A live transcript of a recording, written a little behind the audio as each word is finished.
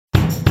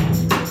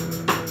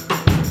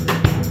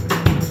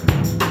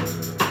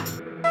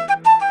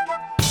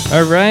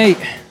All right,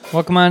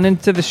 welcome on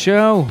into the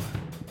show.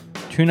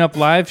 Tune Up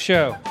Live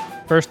show.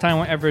 First time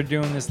we're ever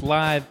doing this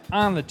live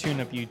on the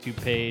Tune Up YouTube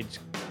page.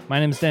 My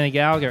name is Danny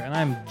Gallagher, and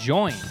I'm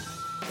joined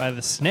by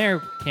the Snare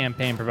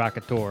campaign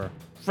provocateur,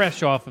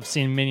 fresh off of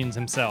seeing Minions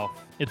himself.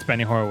 It's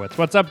Benny Horowitz.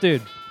 What's up,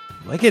 dude?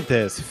 Look at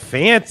this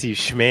fancy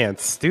schmancy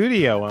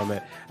studio on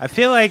it. I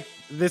feel like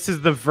this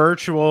is the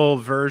virtual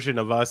version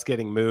of us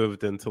getting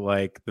moved into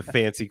like the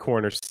fancy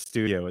corner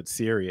studio at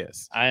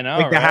Sirius. I know,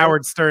 like the right?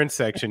 Howard Stern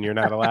section you're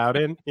not allowed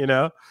in, you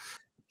know?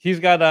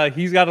 He's got a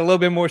little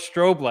bit more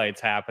strobe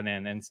lights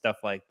happening and stuff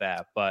like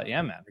that. But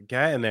yeah, man. We're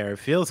getting there. It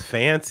feels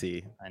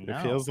fancy. I know.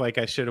 It feels like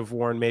I should have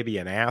worn maybe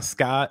an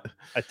ascot.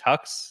 A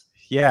tux.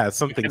 Yeah,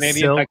 something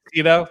Canadian silk,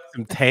 tuxedo.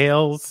 some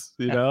tails,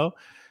 you know?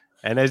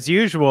 And as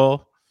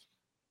usual,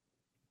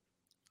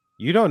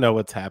 you don't know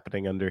what's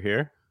happening under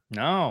here.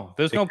 No,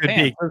 there's no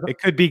pants. It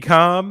could be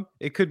calm.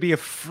 It could be a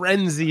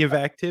frenzy of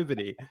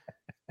activity.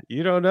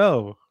 You don't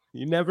know.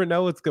 You never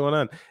know what's going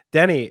on.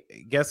 Denny,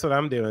 guess what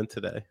I'm doing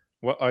today?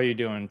 What are you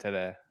doing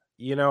today?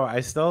 You know, I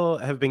still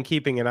have been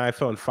keeping an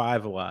iPhone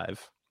 5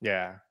 alive.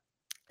 Yeah.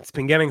 It's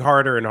been getting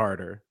harder and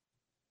harder.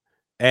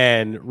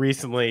 And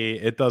recently,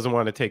 it doesn't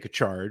want to take a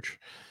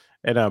charge.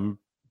 And I'm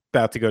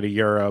about to go to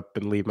Europe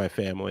and leave my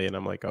family. And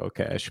I'm like,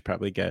 okay, I should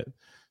probably get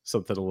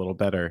something a little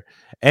better.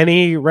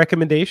 Any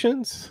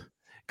recommendations?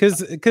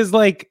 Because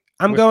like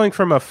I'm going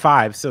from a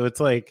 5, so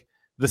it's like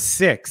the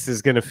 6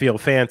 is going to feel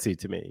fancy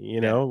to me, you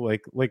know?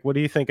 Like what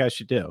do you think I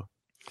should do?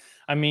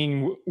 I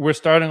mean, we're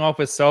starting off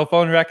with cell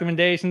phone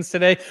recommendations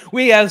today.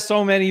 We have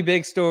so many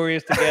big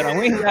stories to get on.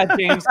 We got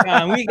James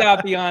Caan, we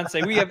got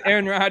Beyonce, we have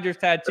Aaron Rodgers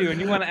tattoo,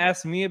 and you want to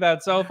ask me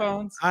about cell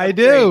phones? I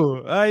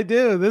do.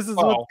 This is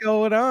what's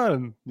going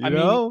on. You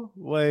know,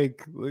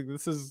 like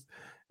this is.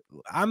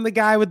 I'm the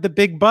guy with the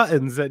big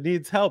buttons that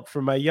needs help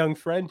from my young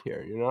friend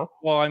here, you know?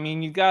 Well, I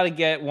mean, you got to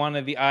get one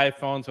of the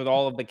iPhones with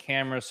all of the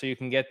cameras so you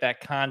can get that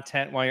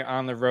content while you're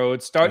on the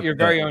road. Start your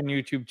very own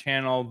YouTube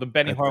channel, the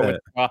Benny Horowitz.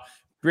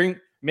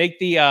 Make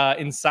the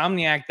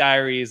Insomniac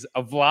Diaries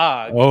a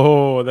vlog.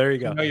 Oh, there you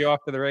go. You know you're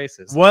off to the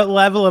races. What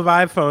level of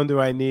iPhone do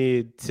I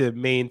need to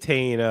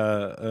maintain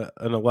an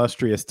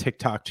illustrious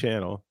TikTok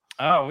channel?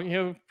 Oh,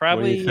 you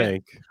probably. What do you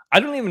think? I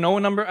don't even know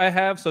what number I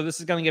have, so this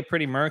is going to get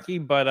pretty murky.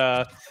 But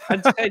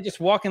I'd say just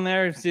walk in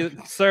there and say,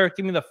 sir,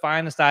 give me the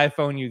finest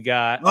iPhone you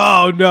got.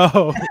 Oh,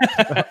 no.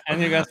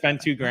 And you're going to spend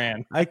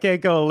 $2,000. I can't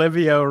go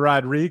Olivia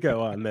Rodrigo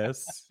on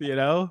this, you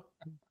know?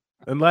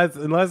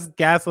 Unless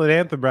Gaslit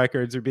Anthem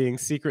records are being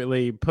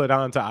secretly put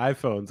onto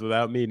iPhones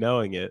without me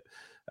knowing it.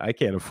 I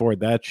can't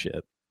afford that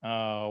shit.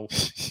 Oh,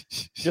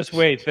 just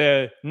wait.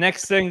 The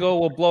next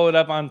single will blow it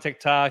up on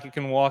TikTok. You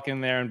can walk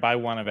in there and buy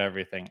one of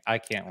everything. I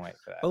can't wait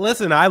for that. Well,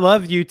 listen, I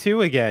love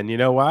U2 again. You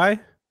know why?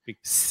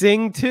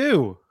 Sing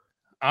 2.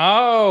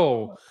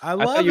 Oh, I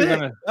love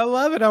it. I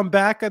love it. I'm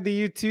back on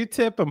the U2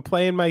 tip. I'm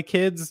playing my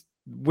kids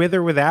with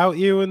or without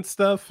you and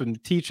stuff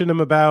and teaching them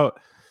about,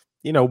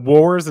 you know,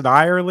 wars in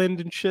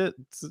Ireland and shit.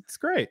 It's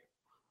great.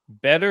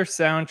 Better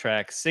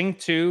soundtrack, Sing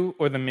 2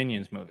 or the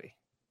Minions movie?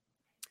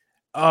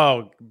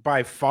 Oh,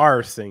 by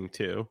far Sing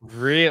 2.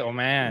 Real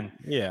man.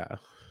 Yeah.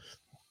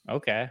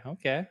 Okay.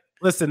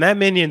 Listen, that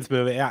Minions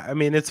movie, I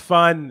mean, it's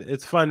fun.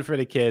 It's fun for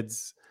the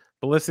kids.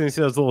 But listening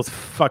to those little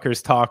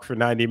fuckers talk for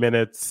 90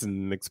 minutes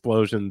and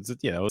explosions,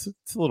 you know,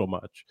 it's a little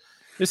much.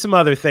 There's some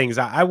other things.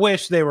 I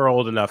wish they were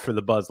old enough for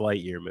the Buzz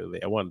Lightyear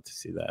movie. I wanted to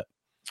see that.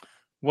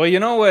 Well, you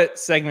know what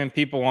segment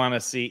people want to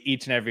see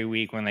each and every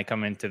week when they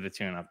come into the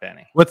tune-up,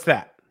 Benny? What's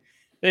that?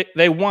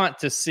 They want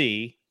to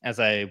see, as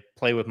I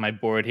play with my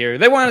board here,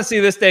 they want to see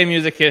this day in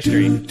music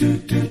history.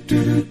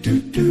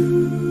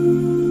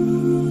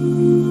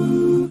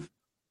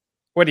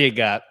 What do you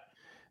got?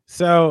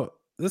 So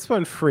this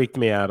one freaked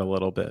me out a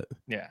little bit.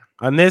 Yeah.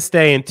 On this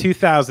day in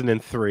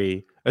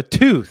 2003, a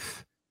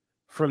tooth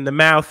from the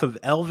mouth of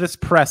Elvis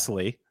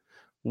Presley,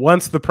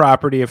 once the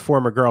property of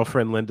former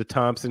girlfriend Linda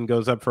Thompson,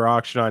 goes up for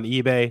auction on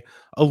eBay,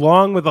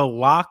 along with a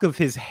lock of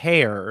his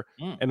hair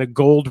and a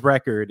gold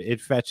record.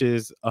 It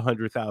fetches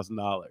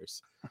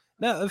 $100,000.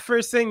 Now, the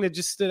first thing that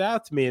just stood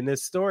out to me in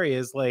this story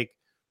is like,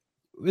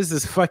 is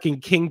this fucking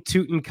King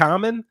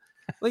Tutankhamun?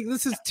 Like,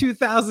 this is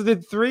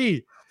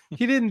 2003.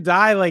 He didn't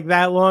die like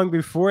that long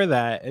before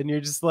that, and you're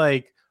just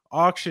like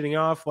auctioning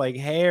off like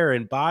hair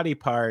and body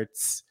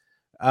parts,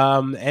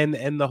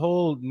 and the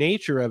whole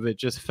nature of it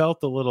just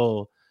felt a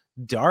little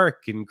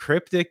dark and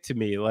cryptic to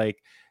me.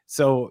 Like,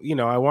 so, you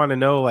know, I want to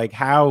know like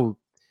how,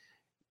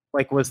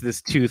 like, was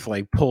this tooth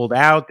like pulled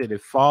out? Did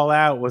it fall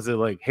out? Was it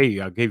like,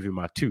 hey, I gave you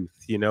my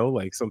tooth, you know,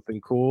 like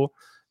something cool?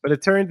 But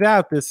it turns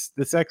out this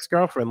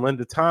ex-girlfriend,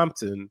 Linda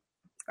Thompson,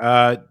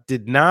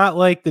 did not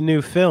like the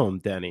new film,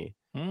 Denny.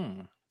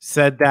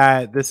 Said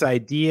that this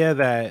idea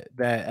that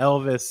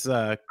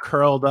Elvis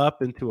curled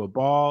up into a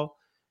ball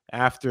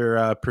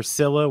after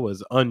Priscilla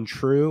was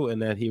untrue,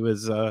 and that he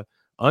was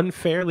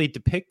unfairly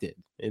depicted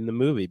in the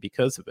movie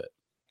because of it.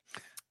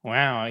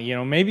 Wow,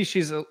 maybe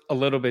she's a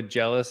little bit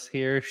jealous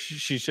here.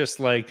 She's just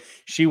like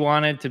she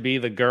wanted to be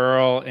the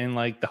girl in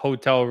like the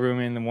hotel room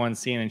in the one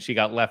scene, and she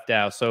got left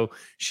out. So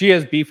she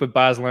has beef with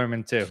Baz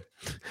Luhrmann too.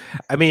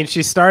 I mean,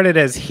 she started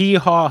as Hee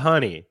Haw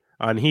Honey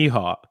on Hee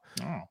Haw.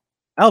 Oh.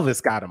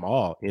 Elvis got them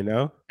all,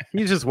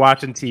 He's just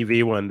watching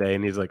TV one day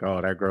and he's like,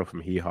 "Oh, that girl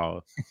from Hee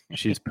Haw,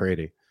 she's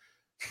pretty.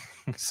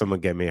 Someone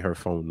get me her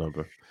phone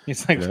number."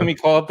 He's like, "Let me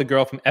call up the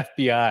girl from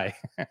FBI."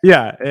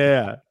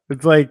 Yeah.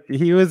 It's like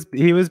he was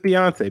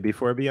Beyonce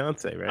before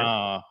Beyonce, right?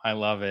 Oh, I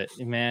love it,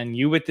 man.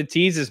 You with the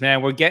teases,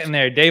 man. We're getting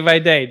there day by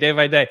day.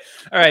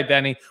 All right,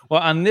 Benny.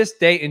 Well, on this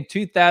day in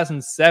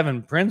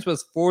 2007, Prince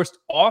was forced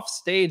off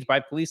stage by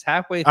police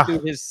halfway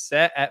through his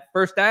set at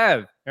First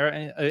Ave.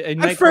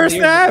 At First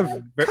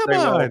Ave. Come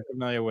on.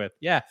 Familiar with.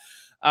 Yeah.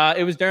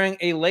 It was during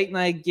a late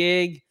night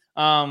gig.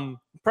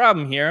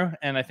 Problem here,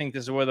 and I think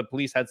this is where the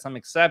police had some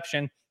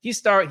exception. He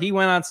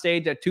went on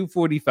stage at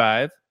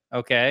 2:45.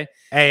 Okay.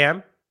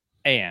 A.M.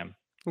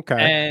 Okay.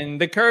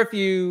 And the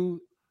curfew,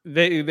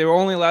 they were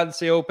only allowed to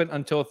stay open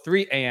until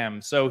 3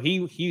 a.m. So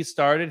he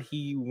started,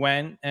 he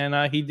went, and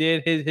he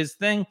did his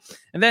thing.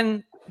 And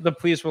then the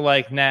police were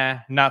like, "Nah,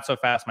 not so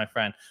fast, my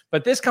friend."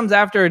 But this comes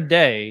after a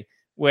day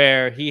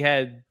where he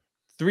had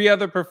 3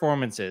 other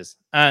performances.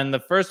 And the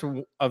first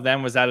of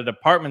them was at a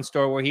department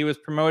store where he was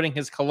promoting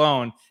his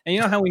cologne. And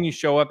you know how when you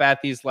show up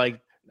at these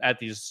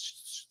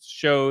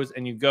shows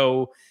and you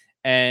go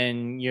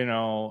and,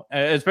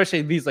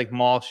 especially these like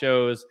mall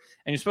shows,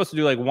 and you're supposed to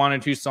do like 1 or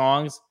 2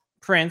 songs.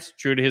 Prince,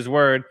 true to his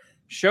word,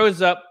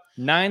 shows up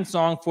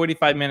 9-song,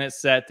 45-minute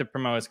set to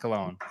promote his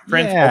cologne.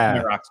 Prince,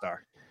 ultimate rock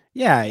star.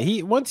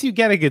 Yeah, once you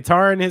get a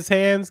guitar in his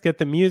hands, get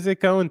the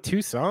music going,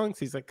 2 songs,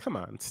 he's like, "Come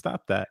on,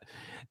 stop that."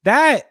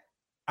 That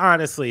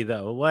honestly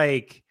though,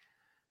 like,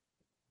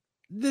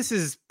 this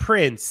is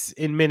Prince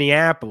in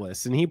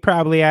Minneapolis, and he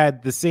probably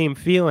had the same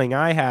feeling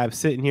I have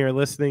sitting here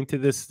listening to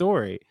this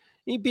story.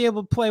 He'd be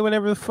able to play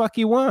whenever the fuck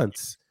he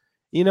wants.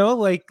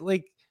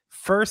 Like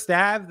First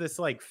Ave, this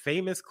like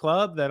famous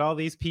club that all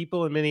these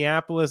people in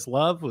Minneapolis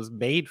love, was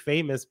made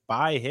famous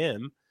by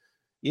him.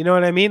 You know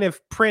what I mean?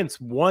 If Prince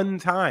one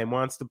time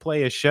wants to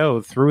play a show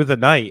through the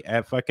night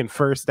at fucking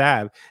First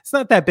Ave, it's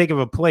not that big of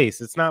a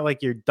place. It's not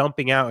like you're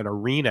dumping out an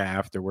arena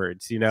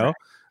afterwards, Exactly.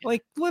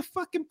 Like, let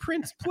fucking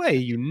Prince play,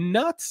 you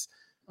nuts.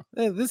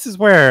 This is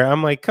where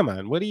I'm like, come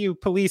on, what are you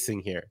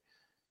policing here?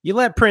 You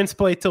let Prince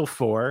play till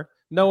 4,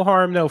 no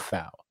harm, no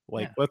foul.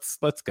 Like, let's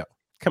go.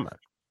 Come on.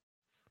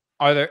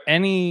 Are there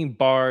any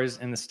bars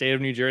in the state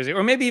of New Jersey,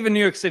 or maybe even New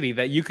York City,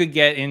 that you could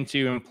get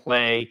into and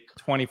play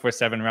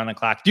 24/7 around the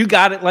clock? Do you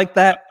got it like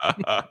that?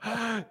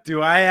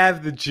 Do I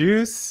have the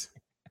juice?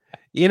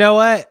 You know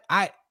what?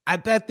 I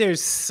bet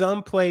there's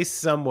some place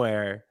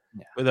somewhere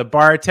with a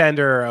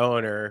bartender or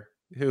owner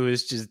who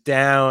is just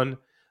down,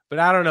 but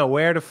I don't know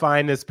where to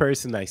find this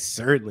person. I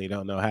certainly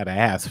don't know how to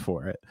ask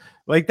for it.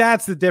 Like,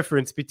 that's the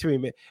difference between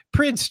me.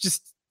 Prince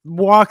just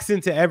walks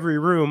into every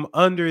room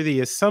under the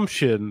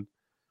assumption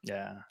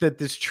that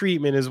this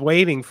treatment is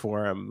waiting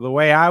for him. The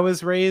way I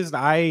was raised,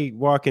 I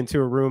walk into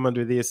a room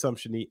under the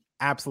assumption the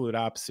absolute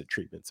opposite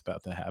treatment's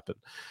about to happen.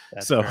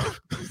 So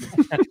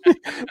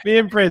me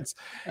and Prince,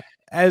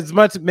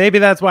 maybe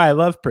that's why I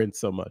love Prince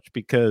so much,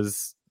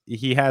 because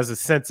he has a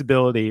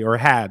sensibility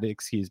about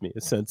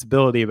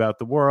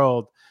the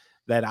world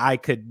that I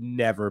could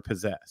never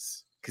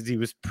possess, because he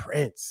was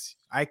Prince.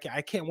 I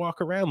can't walk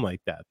around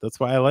like that. That's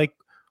why I like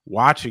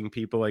watching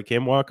people like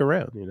him walk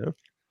around,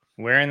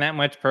 Wearing that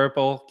much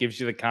purple gives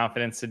you the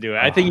confidence to do it.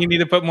 I think you need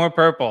to put more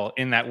purple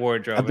in that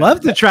wardrobe. I'd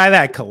love to try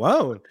that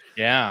cologne.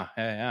 Yeah.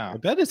 I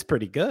bet it's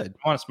pretty good.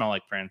 I want to smell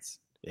like Prince.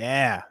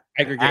 Yeah.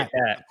 Aggregate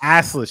that.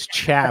 Assless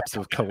chaps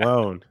of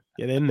cologne.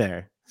 Get in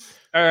there.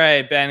 All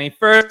right, Benny.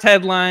 First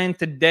headline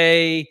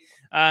today.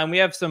 We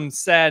have some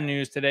sad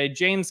news today.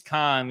 James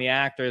Caan, the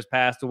actor, has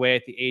passed away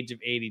at the age of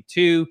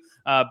 82.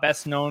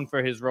 Best known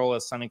for his role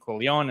as Sonny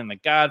Corleone in The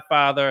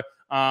Godfather.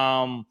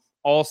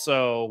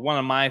 Also, one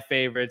of my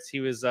favorites, he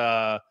was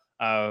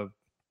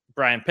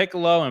Brian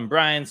Piccolo in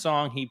Brian's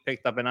Song. He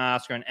picked up an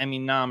Oscar and Emmy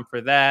nom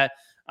for that.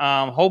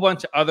 Whole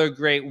bunch of other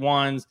great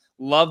ones.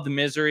 Loved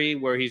Misery,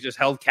 where he's just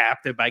held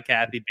captive by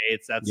Kathy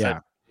Bates. That's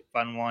a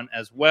fun one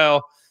as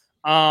well.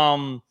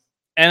 And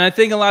I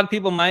think a lot of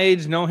people my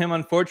age know him,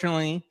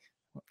 unfortunately,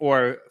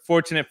 or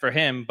fortunate for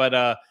him,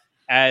 but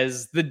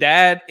as the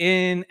dad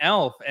in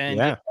Elf, and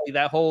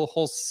that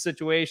whole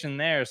situation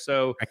there.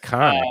 So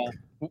iconic.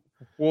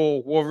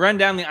 We'll run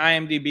down the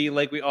IMDb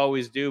like we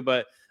always do,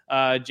 but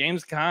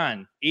James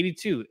Caan,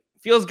 82,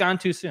 feels gone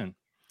too soon.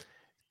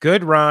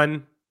 Good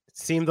run. It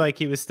seemed like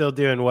he was still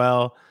doing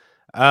well.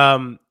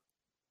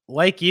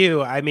 Like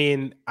you, I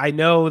mean, I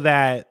know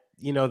that,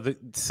 the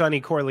Sonny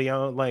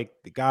Corleone, like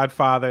The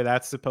Godfather,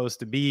 that's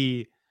supposed to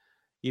be,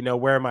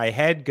 where my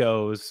head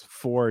goes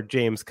for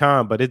James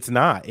Caan, but it's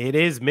not. It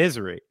is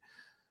Misery.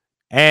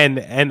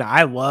 And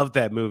I love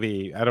that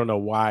movie. I don't know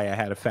why I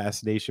had a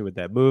fascination with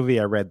that movie.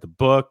 I read the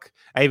book.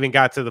 I even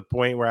got to the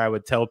point where I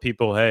would tell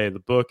people, hey, the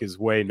book is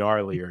way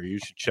gnarlier. You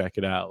should check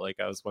it out. Like,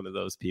 I was one of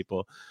those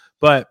people.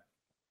 But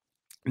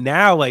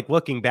now, like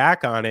looking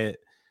back on it,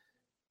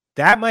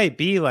 that might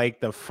be like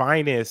the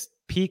finest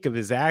peak of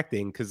his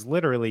acting, because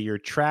literally you're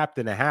trapped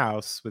in a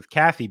house with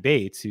Kathy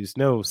Bates, who's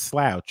no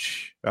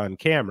slouch on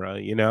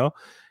camera,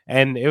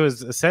 and it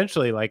was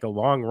essentially like a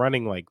long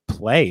running like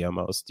play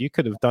almost. You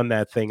could have done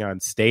that thing on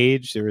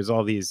stage. There was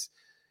all these,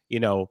 you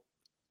know,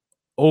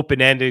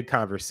 open-ended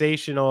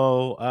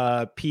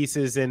conversational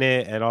pieces in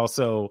it, and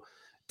also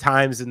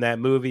times in that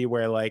movie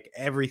where like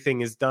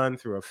everything is done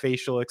through a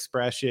facial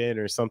expression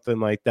or something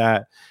like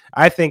that.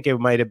 I think it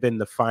might have been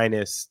the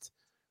finest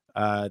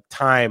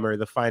time or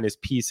the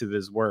finest piece of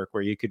his work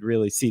where you could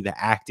really see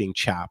the acting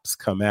chops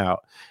come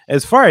out.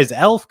 As far as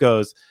Elf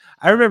goes,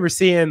 I remember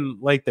seeing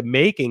like the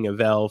making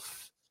of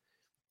Elf,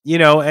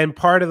 and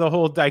part of the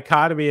whole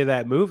dichotomy of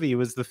that movie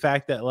was the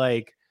fact that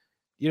like,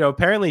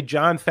 apparently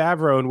Jon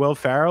Favreau and Will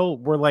Ferrell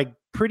were like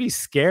pretty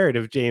scared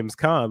of James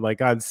Caan,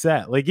 like on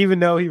set. Like, even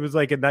though he was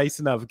like a nice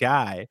enough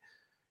guy,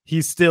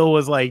 he still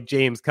was like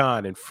James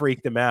Caan and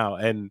freaked him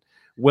out. And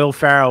Will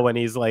Ferrell, when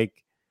he's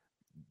like,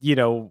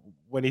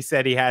 when he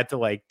said he had to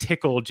like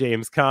tickle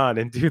James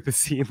Caan and do the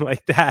scene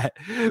like that,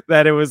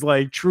 that it was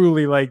like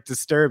truly like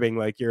disturbing,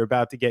 like you're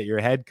about to get your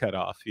head cut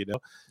off, Yes.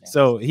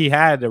 So he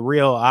had a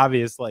real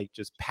obvious like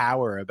just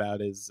power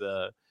about his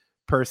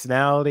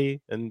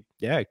personality, and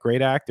yeah,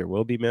 great actor,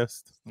 will be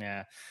missed.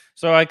 Yeah.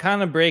 So I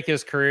kind of break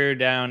his career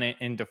down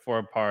into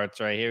 4 parts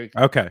right here.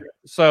 Okay.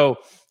 So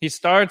he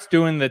starts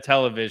doing the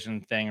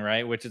television thing,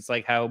 right? Which is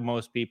like how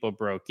most people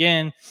broke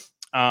in.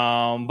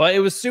 But it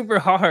was super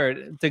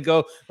hard to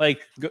go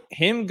like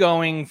him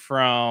going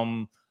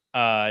from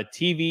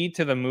TV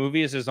to the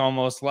movies is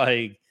almost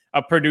like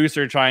a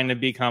producer trying to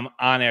become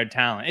on-air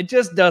talent. It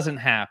just doesn't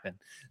happen.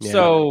 Yeah.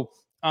 So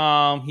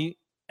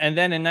and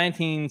then in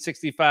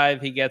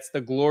 1965 he gets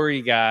The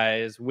Glory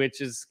Guys, which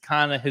is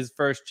kind of his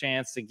first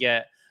chance to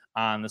get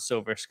on the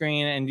silver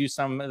screen and do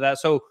some of that.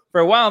 So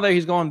for a while there,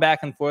 he's going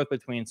back and forth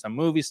between some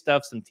movie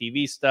stuff, some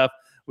TV stuff,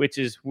 which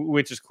is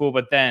cool.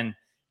 But then,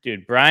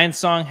 dude, Brian's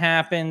Song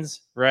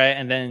happens, right?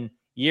 And then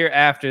year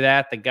after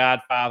that, The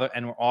Godfather,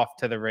 and we're off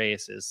to the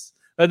races.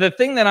 But the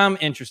thing that I'm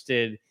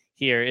interested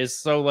here is,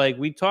 so like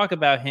we talk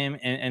about him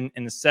in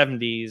the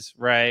 70s,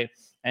 right?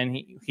 And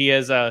he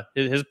has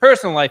his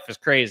personal life is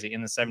crazy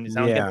in the 70s.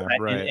 I'll get to that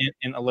right.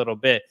 in a little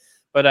bit.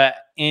 But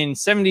in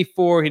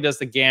 74, he does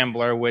The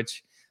Gambler,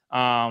 which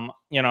they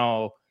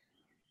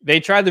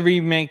tried to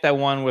remake that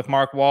one with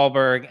Mark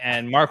Wahlberg,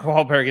 and Mark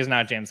Wahlberg is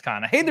not James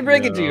Caan. I hate to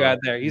break it to you out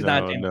there. He's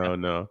not James Caan.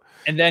 No.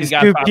 And then he's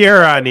too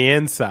pure on the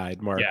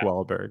inside, Mark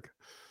Wahlberg.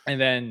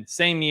 And then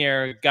same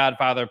year,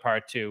 Godfather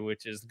Part 2,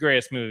 which is the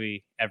greatest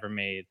movie ever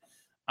made.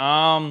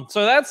 So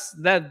that's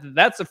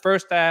the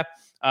first half.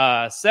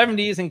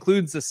 70s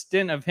includes a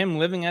stint of him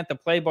living at the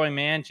Playboy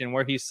Mansion,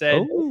 where he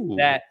said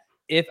that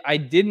if I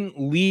didn't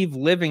leave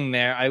living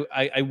there,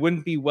 I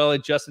wouldn't be well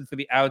adjusted for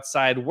the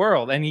outside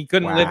world, and he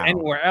couldn't live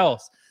anywhere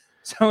else.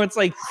 So it's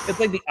like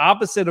the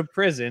opposite of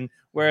prison,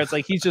 where it's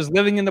like he's just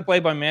living in the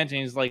Playboy Mansion.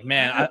 He's like,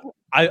 man,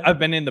 I've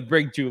been in the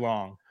brig too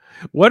long.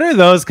 What are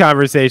those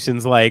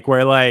conversations like,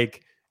 where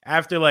like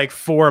after like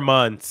 4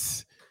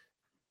 months,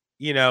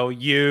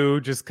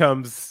 you just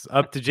comes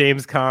up to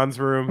James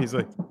Caan's room. He's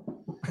like,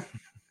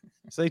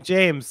 it's like,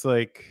 James,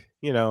 like,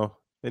 I know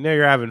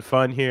you're having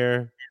fun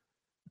here.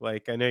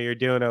 Like, I know you're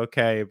doing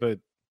okay, but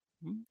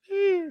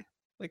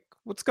like,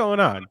 what's going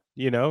on?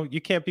 You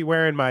can't be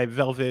wearing my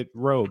velvet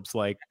robes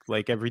like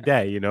every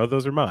day.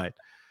 Those are mine.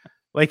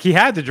 Like, he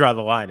had to draw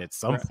the line at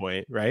some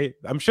point, right?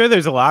 I'm sure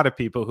there's a lot of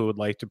people who would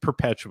like to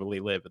perpetually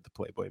live at the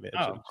Playboy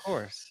Mansion. Oh, of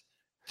course.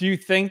 Do you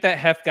think that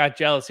Hef got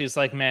jealous? He's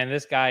like, man,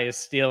 this guy is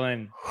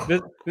stealing.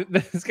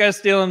 This guy's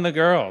stealing the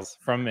girls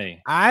from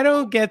me. I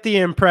don't get the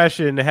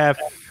impression Hef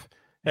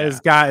has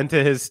gotten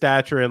to his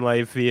stature in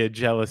life via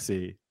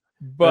jealousy.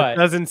 But that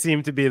doesn't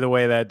seem to be the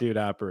way that dude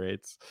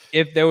operates.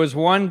 If there was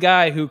one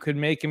guy who could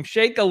make him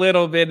shake a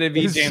little bit, it'd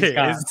be James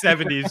Caan. His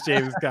 70s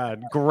James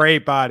Caan.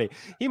 Great body.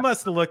 He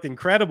must have looked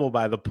incredible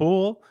by the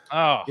pool.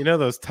 Oh.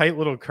 Those tight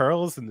little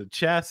curls in the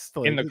chest.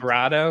 Like, in the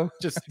grotto.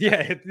 Just,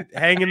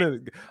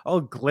 hanging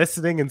all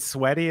glistening and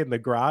sweaty in the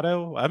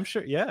grotto. I'm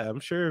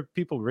sure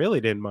people really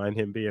didn't mind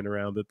him being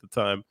around at the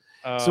time.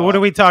 So what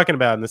are we talking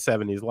about in the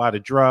 70s? A lot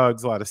of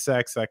drugs, a lot of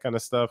sex, that kind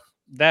of stuff.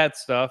 That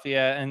stuff,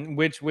 yeah, and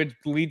which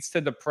leads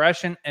to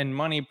depression and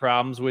money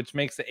problems, which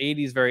makes the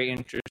 80s very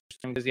interesting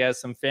because he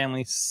has some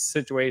family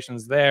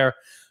situations there.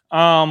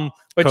 But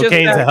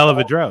cocaine's a hell of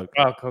a drug.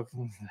 Oh,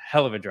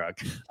 hell of a drug.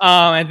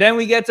 And then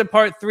we get to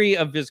part 3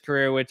 of his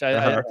career, which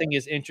I think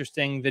is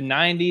interesting. The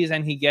 90s,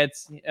 and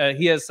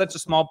he has such a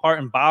small part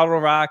in Bottle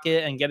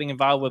Rocket and getting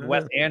involved with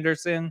Wes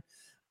Anderson,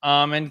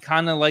 and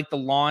kind of like the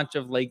launch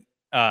of like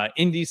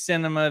indie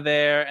cinema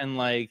there, and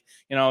like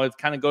it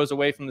kind of goes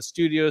away from the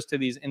studios to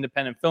these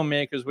independent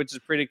filmmakers, which is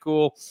pretty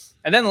cool.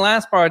 And then the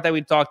last part that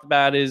we talked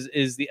about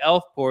is the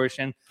Elf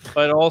portion,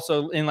 but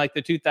also in like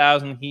the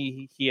 2000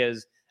 he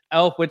has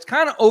Elf, which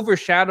kind of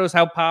overshadows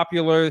how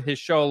popular his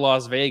show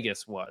Las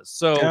Vegas was.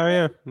 So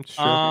that's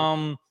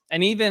true.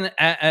 And even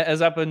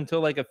as up until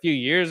like a few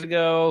years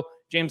ago,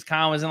 James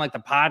Caan was in like the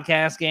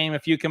podcast game,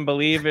 if you can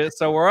believe it.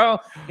 So we're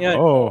all,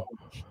 Oh,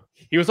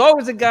 he was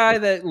always a guy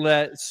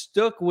that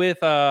stuck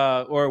with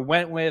or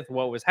went with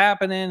what was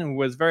happening and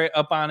was very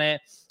up on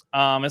it.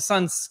 His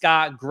son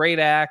Scott, great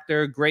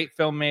actor, great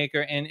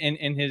filmmaker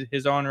in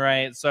his own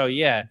right. So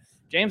yeah,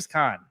 James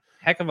Caan,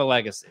 heck of a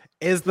legacy.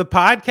 is the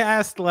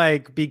podcast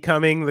like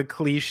becoming the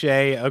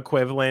cliche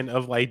equivalent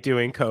of like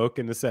doing coke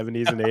in the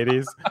 70s and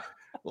 80s?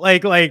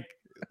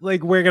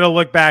 like we're gonna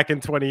look back in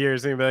 20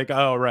 years and be like,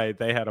 oh right,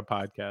 they had a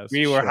podcast.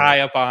 We were high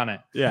up on it.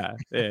 Yeah.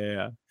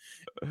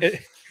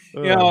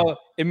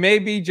 It may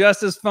be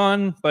just as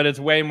fun, but it's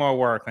way more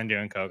work than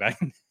doing coke.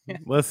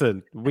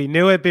 Listen, we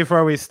knew it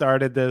before we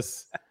started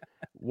this.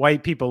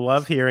 White people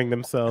love hearing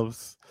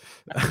themselves.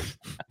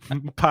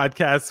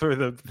 Podcasts were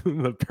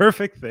the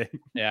perfect thing.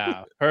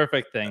 Yeah,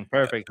 perfect thing.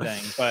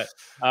 But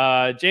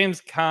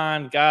James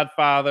Caan,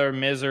 Godfather,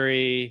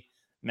 Misery,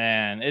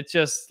 man, it's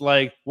just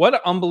like what an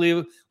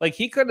unbelievable. Like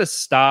he could have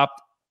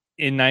stopped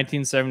in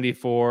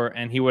 1974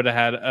 and he would have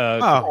had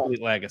a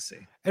complete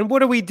legacy. And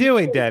what are we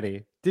doing,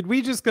 Denny? Did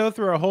we just go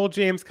through a whole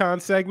James Caan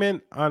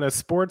segment on a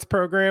sports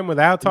program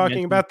without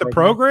talking about the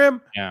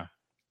program? Yeah.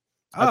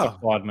 That's a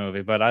flawed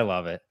movie, but I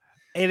love it.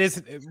 It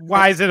is.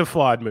 Why is it a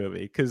flawed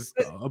movie? Because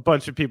a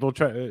bunch of people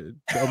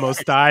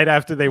almost died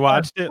after they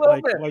watched it.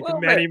 Like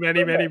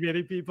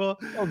many people.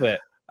 A little bit.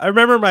 I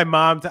remember my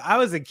mom. I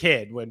was a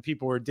kid when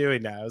people were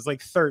doing that. I was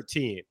like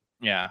 13.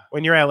 Yeah.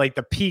 When you're at like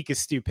the peak of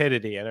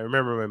stupidity, and I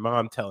remember my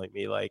mom telling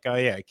me like, "Oh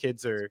yeah,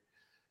 kids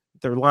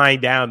they're lying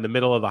down in the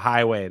middle of the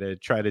highway to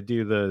try to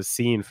do the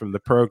scene from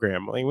the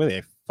program." Like, were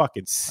they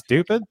fucking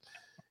stupid?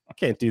 I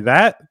can't do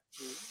that.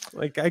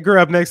 Like, I grew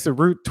up next to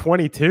Route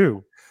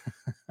 22.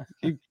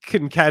 You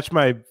wouldn't catch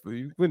my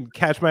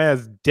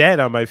ass dead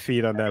on my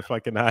feet on that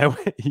fucking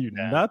highway. You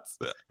nuts.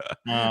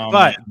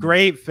 But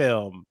great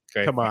film.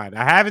 Come on.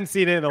 I haven't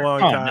seen it in a long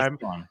time.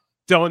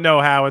 Don't know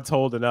how it's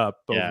holding up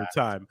over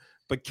time.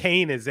 But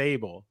Kane is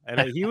able.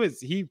 And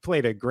he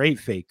played a great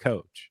fake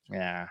coach.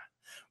 Yeah.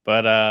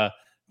 But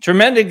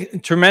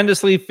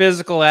tremendously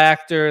physical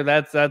actor.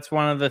 That's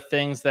one of the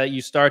things that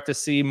you start to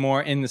see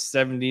more in the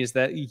 70s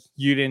that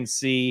you didn't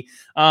see.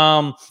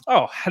 How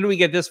do we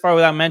get this far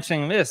without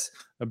mentioning this?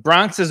 The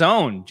Bronx's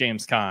own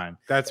James Caan.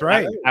 That's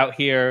right. Out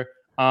here.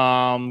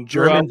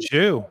 German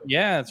Jew.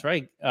 Yeah, that's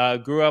right.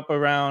 Grew up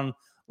around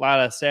a lot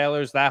of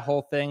sailors, that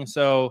whole thing.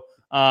 So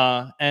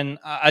and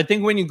I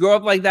think when you grow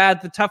up like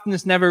that, the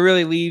toughness never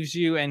really leaves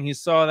you, and he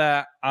saw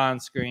that on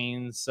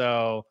screen.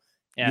 So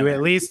yeah, you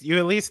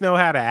at least know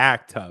how to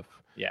act tough.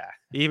 Yeah.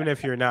 Even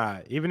if you're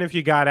not, even if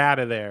you got out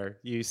of there,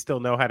 you still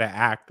know how to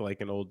act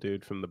like an old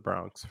dude from the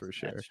Bronx for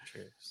sure. That's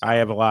true. I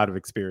have a lot of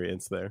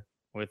experience there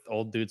with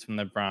old dudes from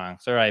the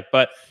Bronx. All right,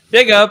 but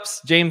big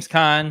ups, James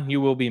Caan,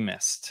 you will be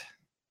missed.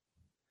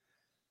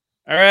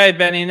 All right,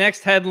 Benny,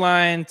 next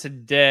headline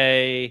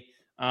today.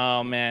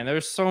 Oh man,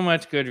 there's so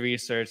much good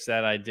research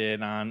that I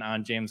did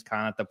on James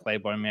Caan at the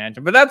Playboy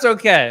Mansion, but that's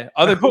okay.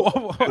 Other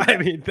people, I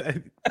mean,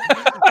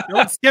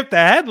 don't skip the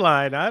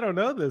headline. I don't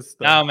know this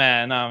stuff. No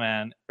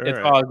man, it's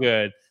all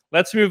good.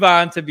 Let's move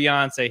on to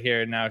Beyonce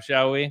here now,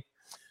 shall we?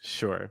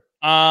 Sure.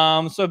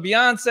 So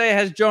Beyonce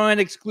has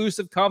joined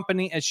exclusive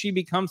company as she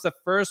becomes the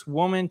first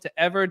woman to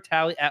ever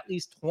tally at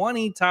least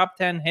 20 top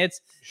 10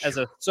 hits as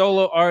a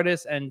solo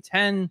artist and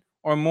 10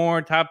 or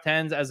more top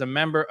 10s as a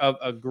member of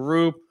a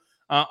group.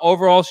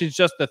 Overall, she's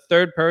just the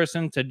third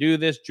person to do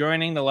this,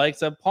 joining the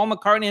likes of Paul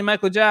McCartney and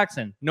Michael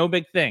Jackson. No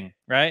big thing,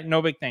 right?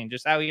 No big thing.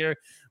 Just out here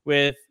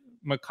with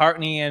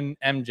McCartney and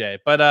MJ.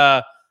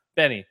 But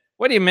Benny,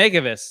 what do you make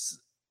of this?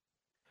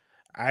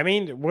 I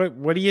mean,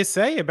 what do you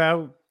say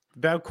about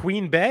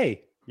Queen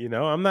Bey? You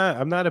know, I'm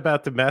not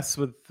about to mess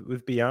with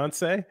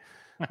Beyonce.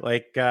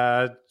 Like,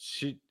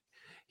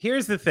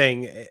 here's the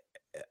thing.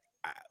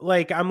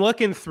 Like, I'm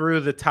looking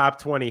through the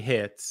top 20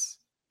 hits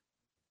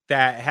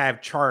that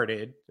have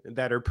charted,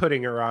 that are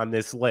putting her on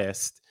this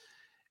list.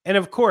 And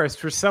of course,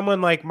 for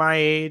someone like my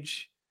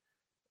age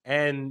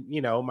and,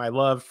 you know, my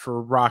love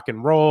for rock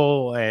and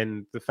roll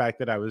and the fact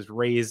that I was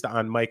raised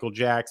on Michael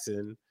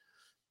Jackson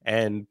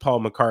and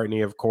Paul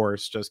McCartney, of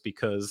course, just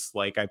because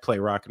like I play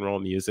rock and roll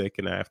music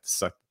and I have to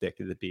suck the dick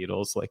of the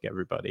Beatles like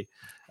everybody.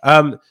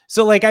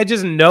 So like I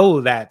just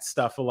know that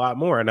stuff a lot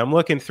more. And I'm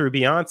looking through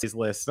Beyonce's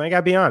list. And I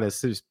gotta be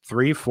honest, there's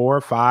 3,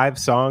 4, 5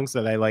 songs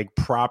that I like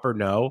proper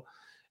know.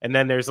 And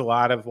then there's a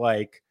lot of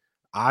like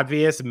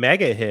obvious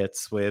mega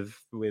hits with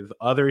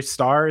other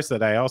stars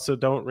that I also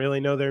don't really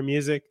know their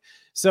music.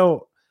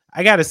 So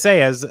I got to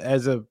say, as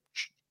a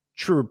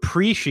true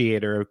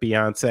appreciator of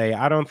Beyonce,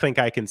 I don't think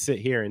I can sit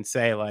here and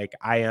say like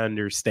I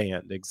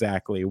understand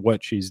exactly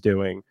what she's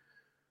doing,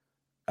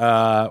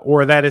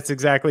 or that it's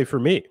exactly for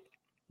me.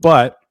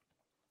 But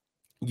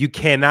you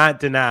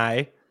cannot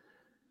deny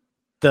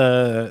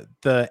the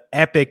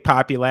epic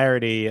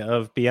popularity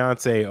of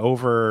Beyonce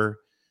over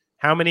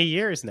how many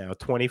years now?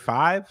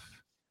 25?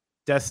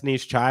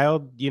 Destiny's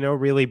Child, you know,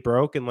 really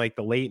broke in like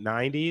the late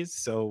 90s.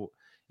 So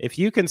if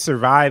you can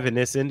survive in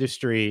this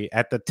industry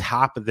at the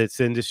top of this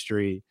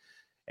industry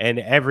and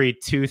every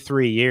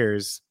 2-3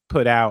 years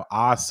put out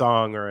a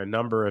song or a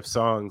number of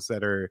songs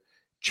that are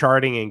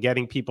charting and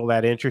getting people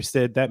that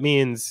interested, that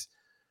means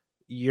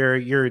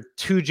you're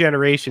 2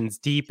 generations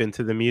deep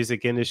into the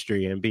music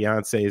industry, and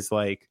Beyonce is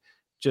like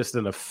just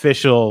an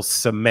official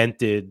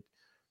cemented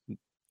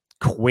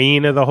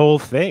queen of the whole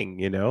thing,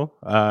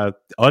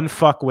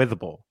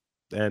 unfuckwithable.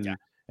 And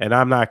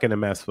I'm not going to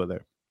mess with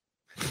her.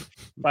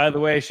 By the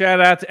way, shout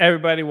out to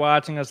everybody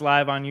watching us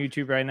live on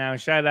YouTube right now.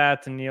 Shout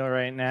out to Neil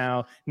right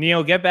now.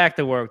 Neil, get back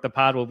to work. The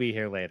pod will be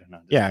here later. No,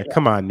 yeah,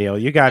 come on, Neil.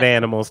 You got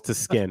animals to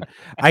skin.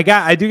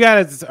 I do got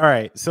it. All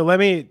right. So let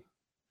me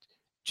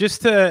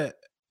just to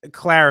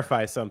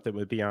clarify something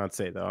with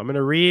Beyonce, though. I'm going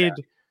to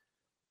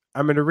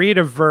read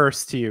a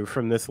verse to you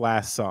from this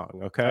last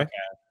song. Okay.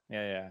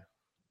 Yeah.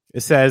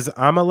 It says,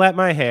 I'm going to let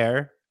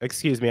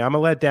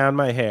down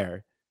my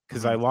hair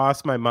because I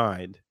lost my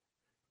mind.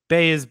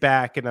 Bay is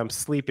back and I'm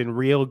sleeping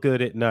real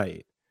good at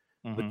night.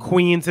 The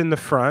queen's in the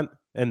front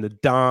and the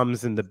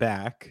dom's in the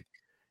back.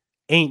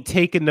 Ain't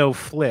taking no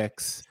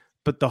flicks,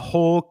 but the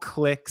whole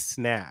clique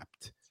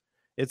snapped.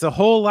 It's a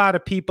whole lot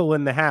of people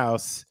in the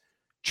house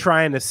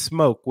trying to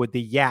smoke with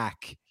the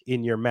yak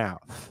in your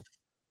mouth.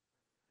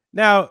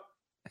 Now,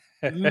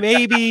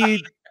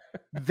 maybe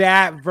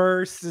that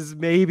verse is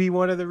maybe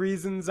one of the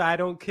reasons I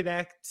don't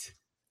connect,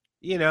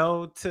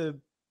 to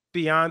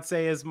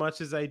Beyonce as much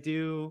as I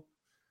do,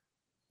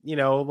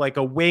 like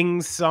a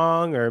Wings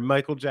song or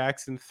Michael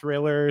Jackson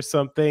Thriller or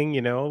something,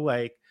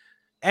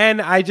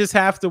 and I just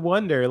have to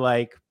wonder,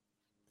 like,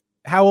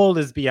 how old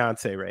is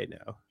Beyonce right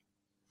now?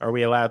 Are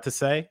we allowed to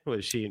say?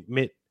 Was she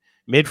mid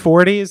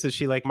 40s? Is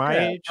she like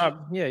my age?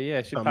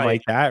 Yeah. Something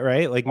like that,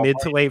 right? Like mid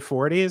to late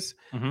 40s.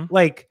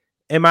 Like,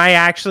 am I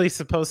actually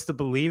supposed to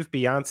believe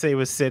Beyonce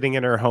was sitting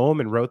in her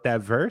home and wrote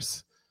that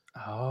verse?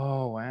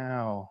 Oh,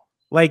 wow.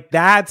 Like,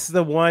 that's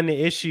the one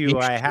issue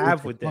I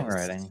have with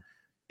this.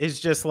 Is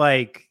just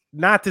like,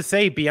 not to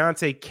say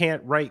Beyonce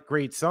can't write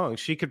great songs.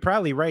 She could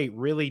probably write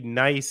really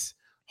nice,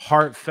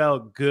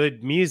 heartfelt,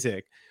 good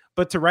music.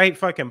 But to write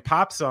fucking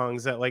pop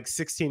songs that like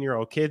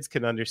 16-year-old kids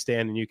can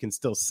understand and you can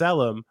still sell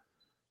them,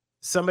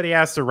 somebody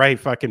has to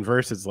write fucking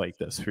verses like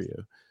this for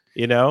you,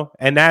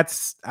 And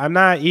I'm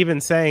not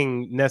even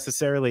saying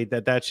necessarily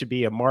that should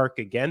be a mark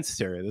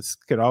against her. This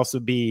could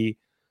also be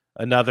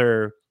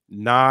another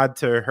nod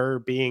to her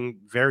being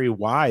very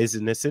wise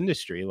in this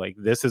industry. Like,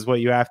 this is what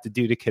you have to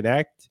do to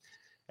connect,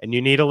 and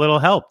you need a little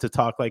help to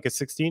talk like a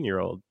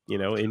 16-year-old,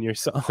 in your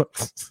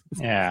songs.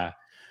 Yeah.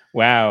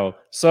 Wow.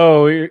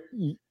 So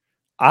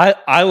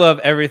I love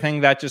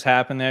everything that just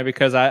happened there,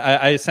 because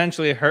I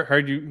essentially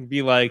heard you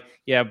be like,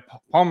 yeah,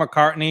 Paul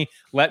McCartney,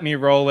 let me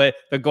roll it,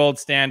 the gold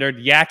standard,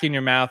 yak in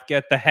your mouth,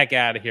 get the heck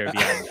out of here,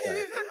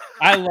 Beyonce.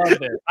 I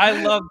loved it.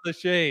 I love the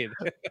shade.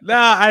 No,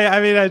 I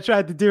mean, I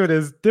tried to do it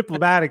as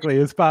diplomatically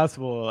as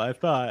possible. I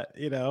thought,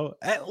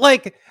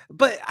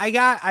 but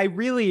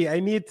I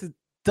need to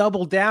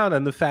double down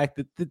on the fact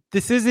that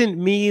this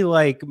isn't me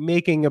like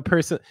making a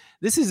person.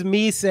 This is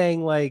me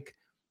saying, like,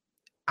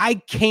 I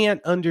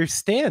can't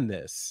understand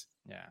this.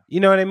 Yeah.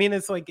 You know what I mean?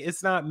 It's like,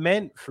 it's not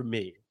meant for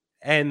me.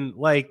 And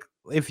like,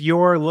 if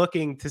you're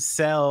looking to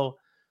sell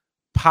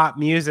pop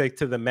music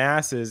to the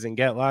masses and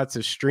get lots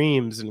of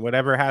streams and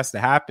whatever has to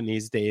happen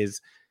these days,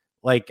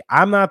 like,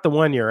 I'm not the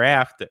one you're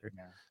after.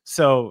 Yeah.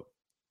 So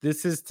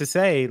this is to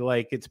say,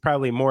 like, it's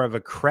probably more of a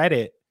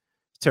credit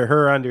to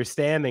her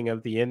understanding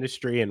of the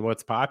industry and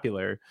what's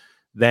popular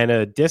than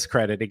a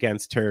discredit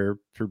against her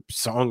for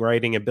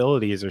songwriting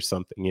abilities or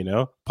something,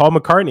 Paul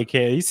McCartney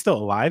he's still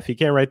alive. He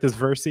can't write this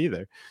verse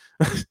either.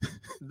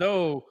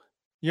 Though,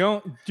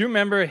 do you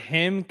remember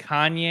him,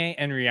 Kanye,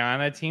 and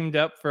Rihanna teamed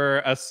up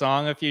for a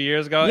song a few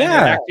years ago? Yeah. And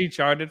it actually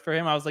charted for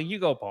him. I was like, you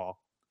go, Paul.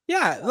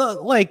 Yeah.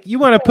 Look, like, you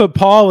want to put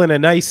Paul in a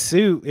nice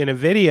suit in a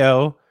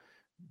video,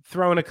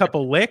 throwing a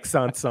couple licks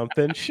on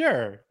something.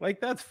 Sure.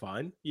 Like, that's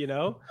fun,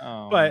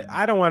 but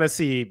I don't want to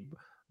see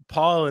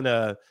Paul in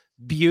a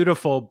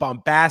beautiful,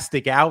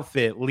 bombastic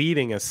outfit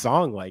leading a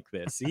song like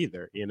this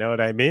either. You know what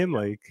I mean?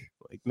 Like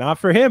not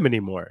for him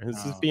anymore.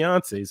 This is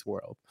Beyonce's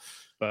world.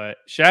 But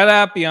shout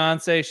out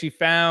Beyonce. She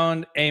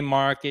found a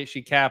market.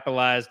 She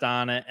capitalized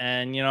on it.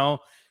 And,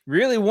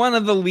 really one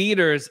of the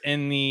leaders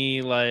in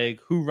the, like,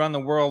 Who Run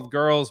the World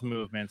girls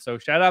movement. So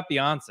shout out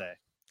Beyonce.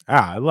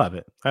 I love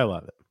it.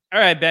 All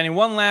right, Benny,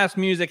 one last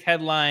music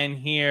headline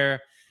here.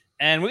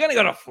 And we're going to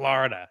go to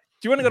Florida.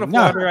 Do you want to go to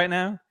Florida right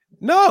now?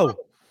 No.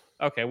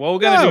 Okay, well, we're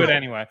going to do it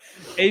anyway.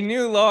 A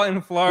new law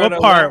in Florida.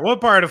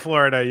 What part of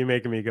Florida are you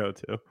making me go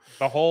to?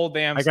 The whole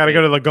damn I got to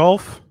go to the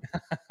Gulf?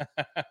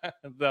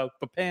 the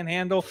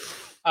Panhandle.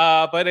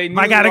 But a new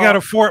I got to go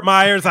to Fort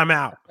Myers. I'm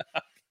out.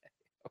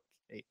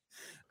 Okay.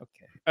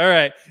 All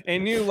right. A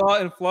new law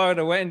in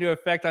Florida went into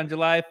effect on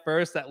July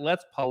 1st that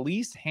lets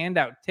police hand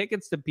out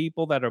tickets to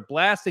people that are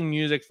blasting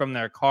music from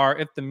their car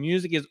if the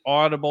music is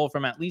audible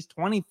from at least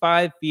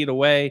 25 feet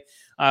away.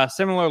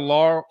 Similar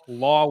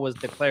law was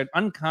declared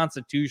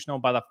unconstitutional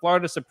by the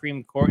Florida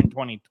Supreme Court in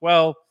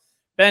 2012.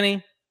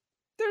 Benny,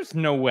 there's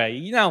no way.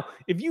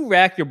 If you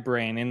rack your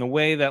brain in the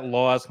way that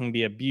laws can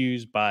be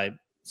abused by a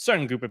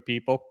certain group of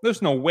people,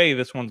 there's no way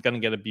this one's going to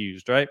get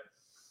abused, right?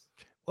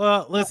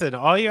 Well, listen,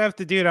 all you have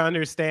to do to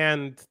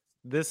understand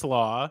this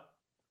law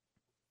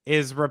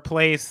is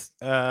replace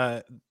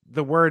the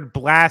word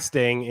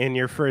blasting in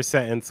your first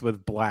sentence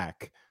with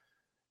black.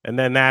 And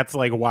then that's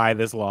like why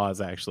this law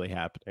is actually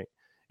happening.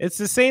 It's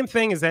the same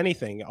thing as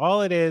anything.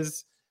 All it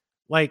is,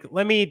 like,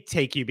 let me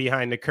take you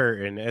behind the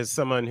curtain as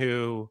someone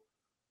who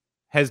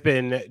has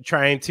been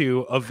trying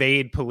to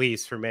evade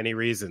police for many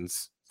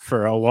reasons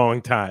for a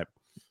long time.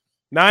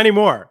 Not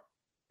anymore,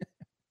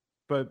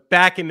 but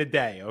back in the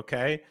day,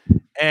 okay?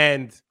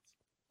 And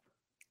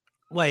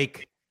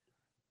like,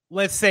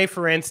 let's say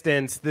for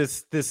instance,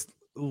 this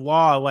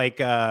law, like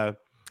the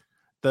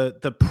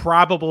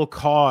probable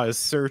cause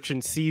search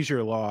and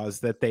seizure laws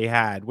that they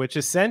had, which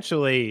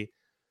essentially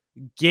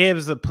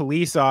gives a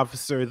police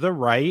officer the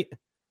right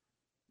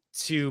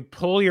to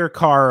pull your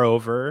car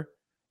over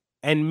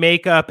and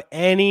make up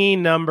any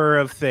number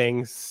of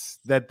things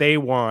that they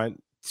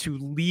want to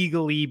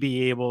legally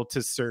be able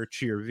to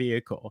search your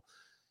vehicle.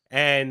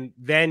 And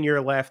then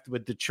you're left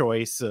with the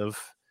choice of,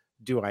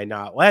 do I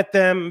not let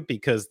them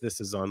because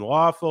this is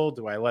unlawful?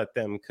 Do I let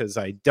them because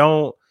I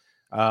don't?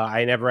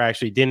 I never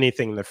actually did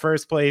anything in the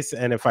first place.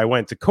 And if I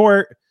went to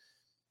court,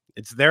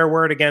 it's their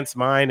word against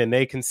mine, and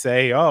they can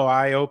say, oh,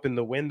 I opened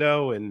the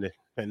window and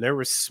there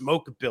was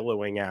smoke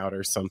billowing out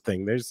or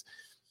something.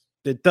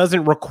 It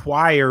doesn't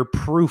require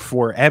proof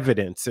or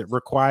evidence. It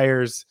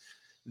requires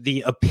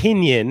the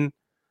opinion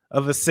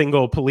of a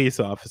single police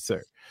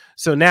officer.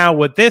 So now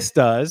what this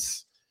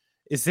does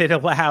is it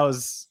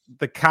allows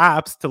the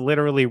cops to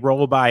literally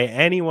roll by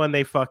anyone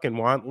they fucking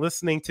want,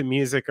 listening to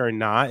music or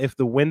not. If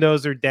the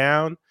windows are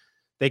down,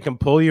 they can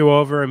pull you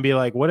over and be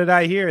like, what did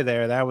I hear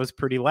there? That was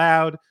pretty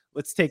loud.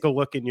 Let's take a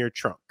look in your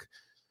trunk.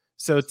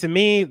 So to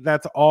me,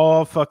 that's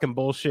all fucking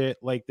bullshit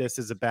like this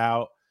is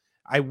about.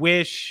 I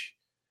wish,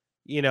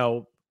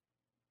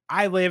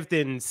 I lived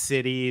in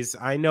cities.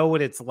 I know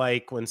what it's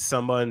like when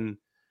someone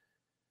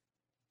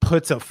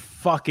puts a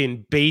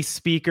fucking bass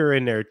speaker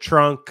in their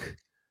trunk,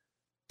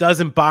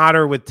 doesn't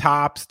bother with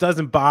tops,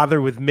 doesn't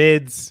bother with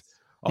mids.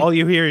 All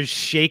you hear is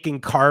shaking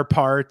car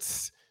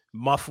parts,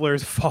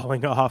 mufflers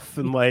falling off,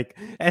 and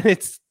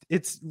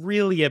it's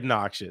really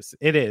obnoxious.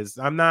 It is.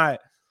 I'm not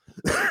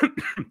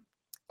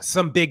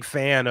some big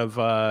fan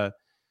of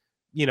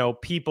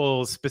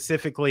people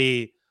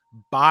specifically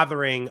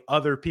bothering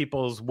other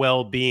people's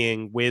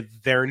well-being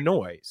with their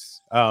noise.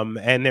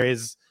 And there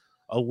is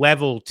a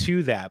level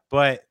to that.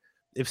 But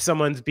if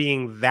someone's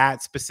being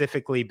that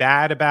specifically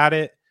bad about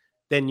it,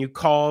 then you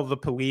call the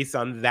police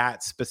on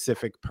that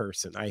specific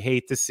person. I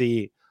hate to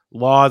see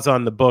laws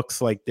on the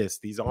books like this,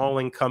 these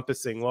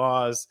all-encompassing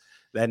laws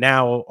that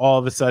now all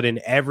of a sudden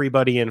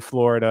everybody in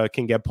Florida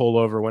can get pulled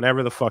over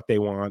whenever the fuck they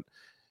want.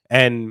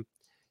 And,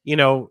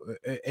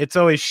 it's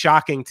always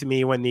shocking to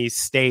me when these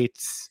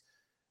states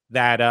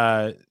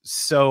that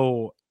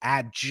so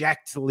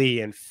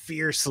abjectly and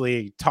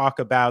fiercely talk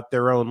about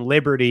their own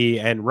liberty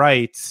and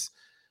rights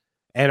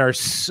and are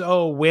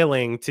so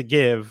willing to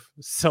give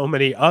so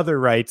many other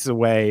rights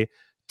away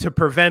to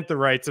prevent the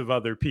rights of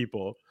other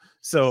people.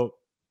 So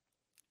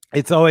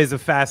it's always a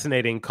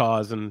fascinating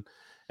cause, and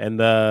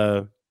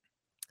the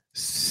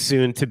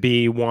soon to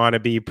be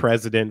wannabe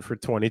president for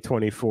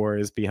 2024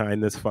 is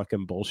behind this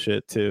fucking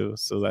bullshit too.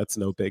 So that's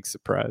no big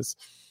surprise.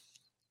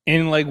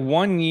 In like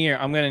 1 year,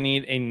 I'm going to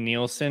need a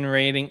Nielsen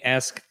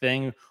rating-esque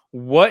thing.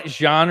 What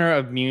genre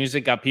of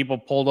music got people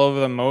pulled over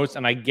the most?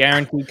 And I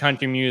guarantee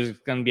country music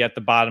is going to be at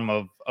the bottom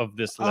of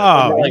this list.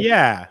 Oh,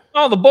 yeah.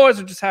 Oh, the boys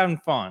are just having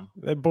fun.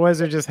 The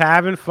boys are just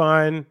having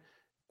fun.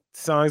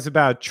 Songs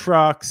about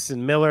trucks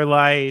and Miller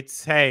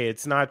Lights. Hey,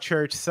 it's not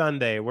church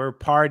Sunday. We're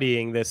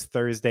partying this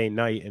Thursday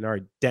night in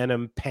our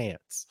denim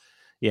pants.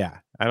 Yeah,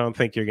 I don't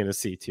think you're going to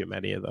see too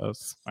many of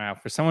those. Wow.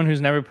 For someone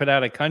who's never put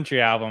out a country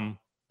album,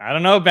 I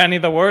don't know, Benny.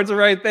 The words are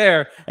right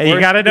there. And you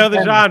got to know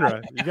the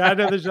genre. You got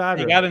to know the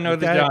genre. You got to know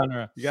the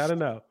genre. You got to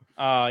know.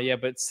 Yeah,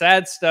 but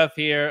sad stuff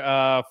here.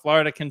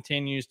 Florida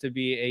continues to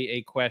be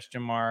a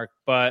question mark,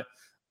 but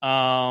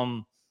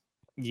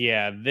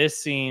yeah,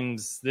 this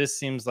seems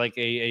like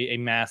a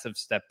massive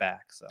step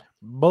back. So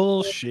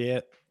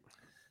bullshit.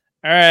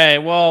 All right,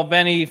 well,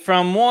 Benny,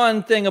 from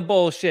one thing of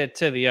bullshit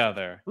to the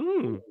other.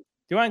 Do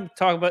you want to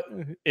talk about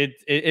it?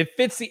 It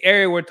fits the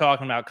area we're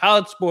talking about.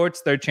 College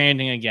sports, they're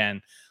changing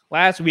again.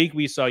 Last week,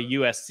 we saw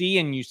USC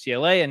and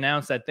UCLA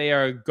announce that they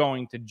are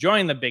going to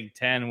join the Big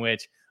Ten,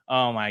 which,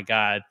 oh my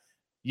God,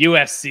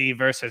 USC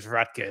versus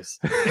Rutgers.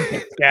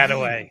 Get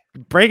away.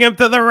 Bring him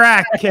to the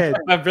rack, kid.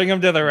 Bring him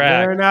to the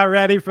rack. We're not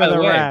ready for the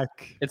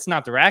rack. It's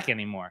not the rack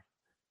anymore.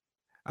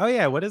 Oh,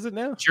 yeah. What is it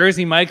now?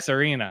 Jersey Mike's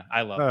Arena.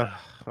 I love that.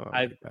 Oh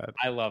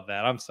I love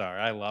that. I'm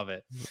sorry. I love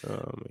it.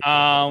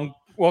 Oh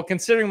well,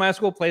 considering my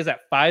school plays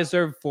at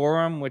Fiserv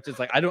Forum, which is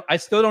like I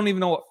still don't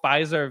even know what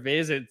Fiserv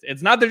is.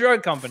 It's not the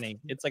drug company.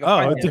 It's like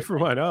a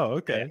different one. Oh,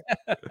 okay.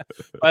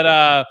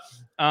 But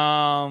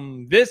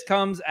this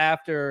comes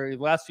after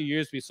the last few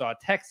years. We saw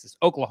Texas,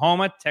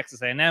 Oklahoma,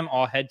 Texas A&M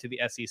all head to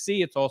the SEC.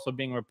 It's also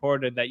being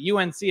reported that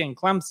UNC and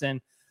Clemson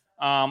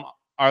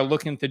are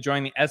looking to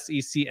join the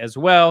SEC as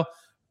well.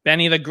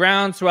 Benny, the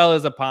groundswell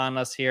is upon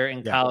us here in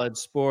Yeah. college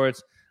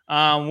sports.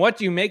 What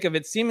do you make of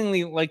it?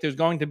 Seemingly like there's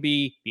going to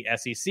be the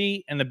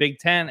SEC and the Big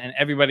Ten, and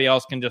everybody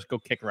else can just go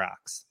kick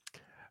rocks.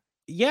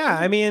 Yeah,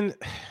 I mean,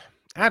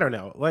 I don't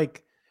know.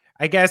 Like,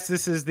 I guess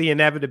this is the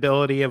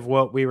inevitability of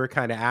what we were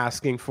kind of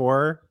asking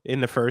for in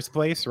the first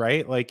place,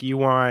 right? Like, you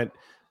want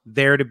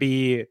there to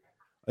be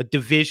a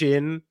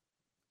division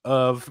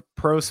of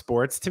pro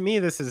sports. To me,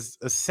 this is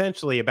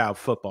essentially about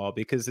football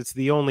because it's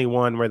the only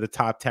one where the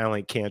top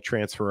talent can't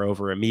transfer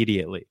over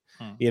immediately,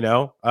 you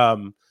know?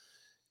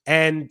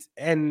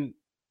 And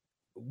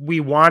we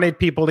wanted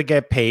people to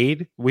get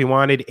paid. We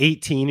wanted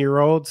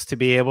 18-year-olds to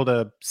be able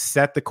to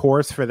set the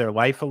course for their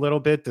life a little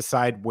bit,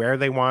 decide where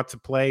they want to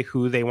play,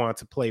 who they want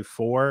to play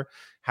for,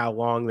 how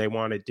long they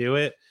want to do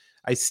it.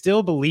 I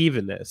still believe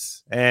in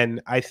this.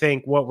 And I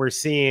think what we're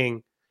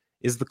seeing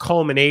is the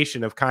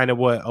culmination of kind of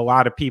what a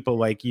lot of people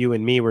like you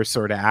and me were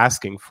sort of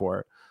asking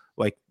for.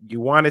 Like, you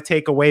want to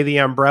take away the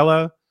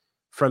umbrella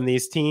from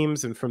these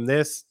teams and from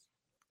this,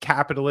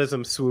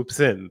 capitalism swoops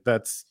in.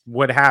 That's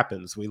what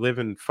happens. We live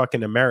in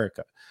fucking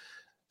America.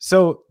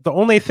 So the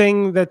only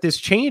thing that this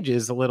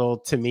changes a little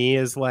to me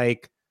is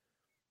like,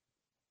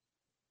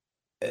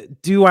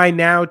 do I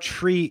now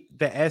treat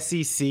the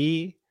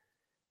SEC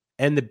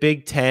and the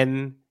Big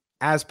Ten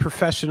as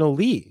professional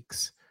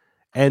leagues?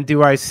 And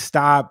do I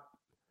stop,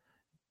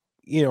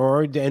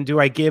 and do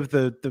I give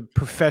the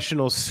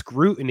professional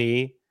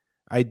scrutiny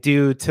I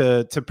do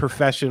to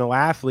professional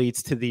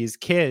athletes, to these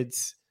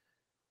kids,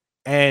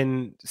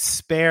 and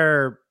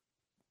spare,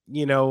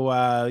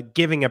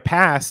 giving a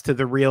pass to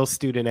the real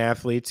student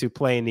athletes who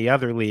play in the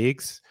other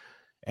leagues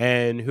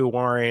and who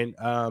aren't,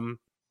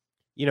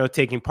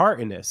 taking part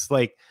in this?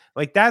 Like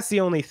that's the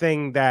only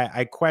thing that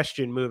I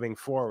question moving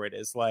forward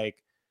is like,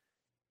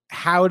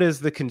 how does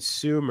the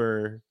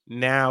consumer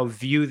now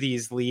view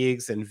these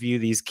leagues and view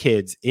these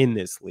kids in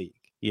this league,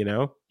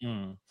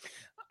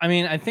 I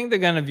mean, I think they're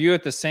going to view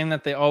it the same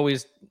that they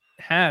always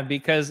have,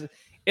 because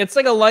it's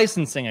like a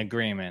licensing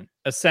agreement,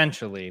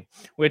 essentially,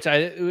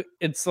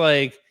 it's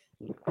like,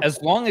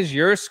 as long as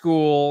your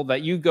school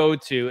that you go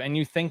to and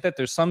you think that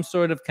there's some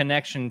sort of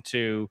connection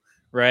to,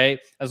 right?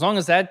 As long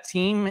as that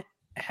team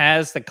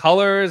has the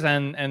colors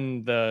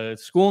and the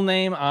school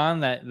name on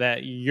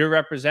that you're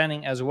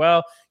representing as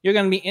well, you're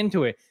going to be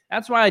into it.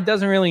 That's why it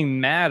doesn't really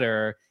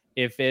matter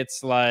if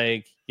it's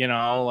like,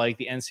 like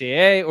the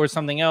NCAA or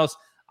something else.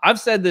 I've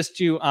said this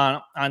to you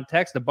on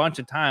text a bunch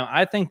of times.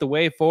 I think the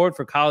way forward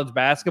for college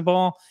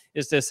basketball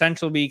is to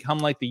essentially become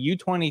like the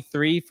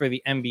U23 for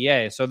the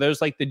NBA. So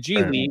there's like the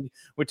G League,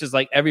 which is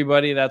like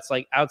everybody that's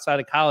like outside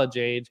of college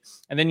age.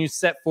 And then you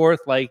set forth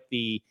like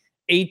the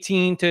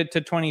 18 to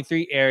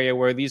 23 area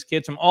where these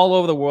kids from all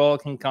over the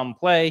world can come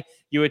play.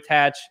 You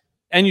attach,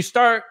 and you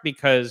start,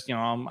 because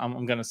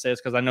I'm going to say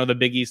this because I know the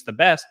Big East the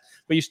best,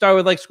 but you start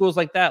with like schools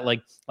like that,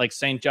 like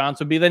St. John's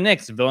would be the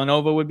Knicks,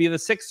 Villanova would be the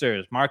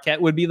Sixers,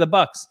 Marquette would be the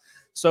Bucks.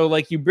 So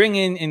like you bring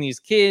in these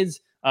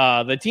kids,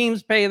 the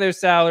teams pay their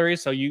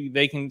salaries, so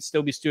they can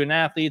still be student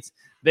athletes.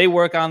 They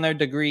work on their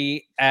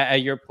degree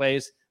at your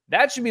place.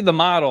 That should be the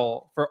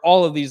model for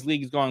all of these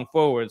leagues going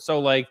forward. So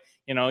like,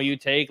 you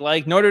take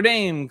like Notre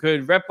Dame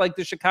could rep like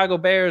the Chicago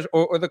Bears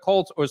or the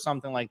Colts or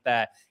something like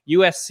that.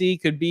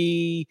 USC could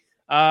be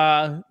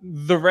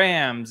the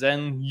Rams,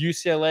 and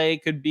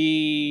UCLA could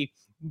be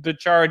the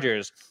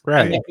Chargers.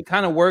 Right. And they could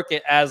kind of work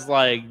it as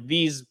like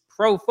these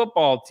pro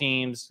football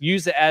teams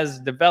use it as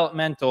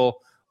developmental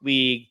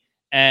league,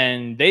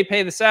 and they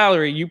pay the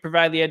salary, you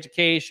provide the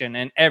education,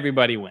 and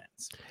everybody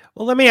wins.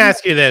 Well, let me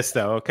ask you this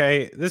though,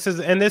 okay? This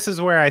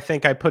is where I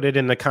think I put it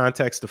in the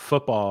context of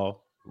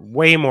football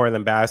way more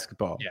than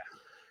basketball. Yeah.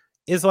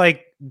 Is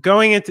like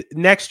going into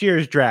next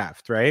year's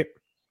draft, right?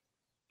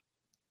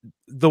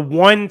 The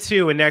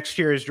 1-2 in next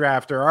year's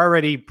draft are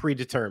already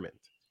predetermined.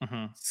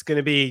 Mm-hmm. It's going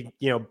to be,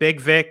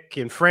 Big Vic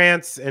in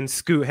France and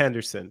Scoot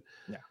Henderson.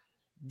 Yeah.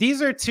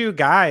 These are two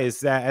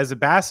guys that, as a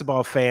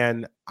basketball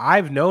fan,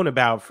 I've known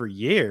about for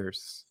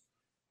years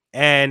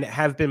and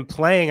have been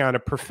playing on a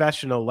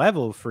professional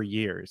level for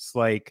years.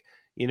 Like,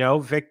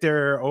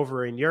 Victor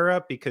over in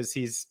Europe because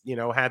he's,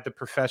 had the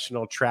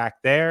professional track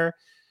there.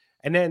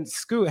 And then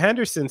Scoot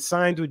Henderson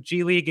signed with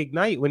G League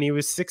Ignite when he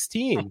was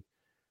 16,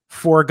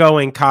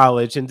 foregoing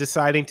college and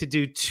deciding to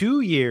do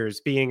 2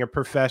 years being a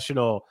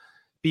professional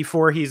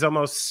before he's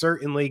almost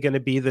certainly going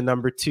to be the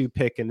number 2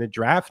 pick in the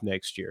draft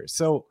next year.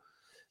 So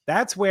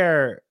that's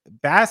where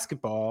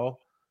basketball,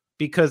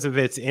 because of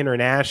its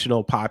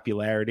international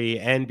popularity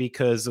and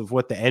because of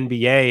what the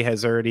NBA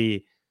has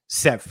already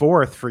set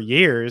forth for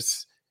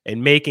years,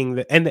 and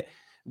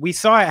we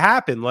saw it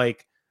happen.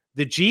 Like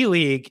the G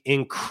League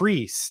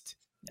increased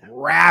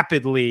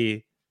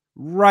rapidly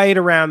right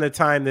around the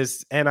time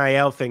this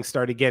NIL thing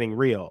started getting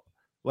real.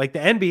 Like the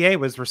NBA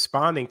was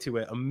responding to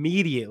it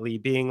immediately,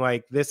 being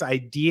like, this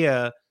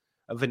idea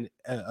of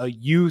a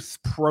youth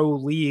pro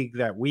league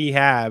that we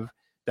have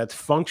that's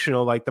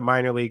functional like the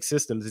minor league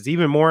systems is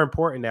even more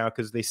important now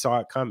because they saw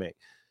it coming.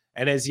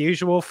 And as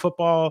usual,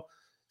 football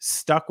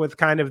stuck with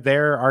kind of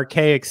their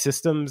archaic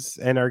systems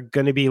and are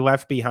going to be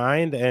left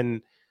behind.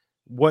 And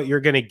what you're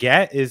going to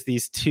get is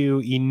these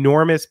two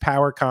enormous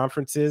power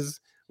conferences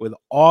with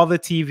all the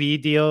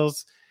TV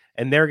deals,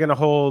 and they're going to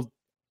hold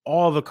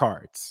all the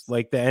cards.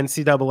 Like the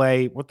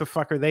NCAA, what the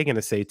fuck are they going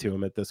to say to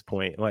them at this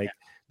point? Like,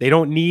 they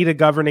don't need a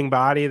governing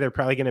body. They're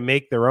probably going to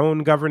make their own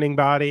governing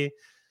body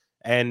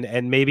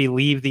and maybe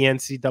leave the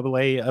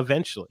NCAA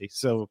eventually.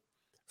 So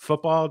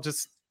football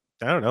just,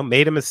 I don't know,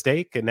 made a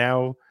mistake, and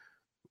now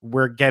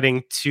we're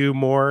getting two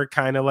more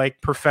kind of like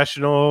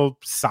professional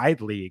side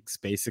leagues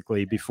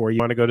basically before you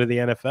want to go to the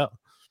NFL.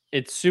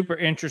 It's super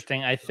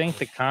interesting. I think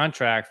the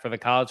contract for the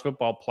college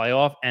football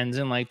playoff ends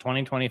in like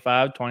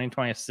 2025,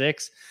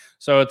 2026.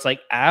 So it's like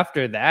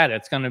after that,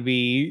 it's going to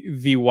be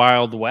the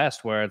Wild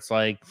West, where it's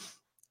like,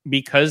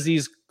 because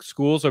these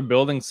schools are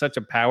building such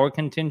a power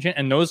contingent,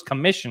 and those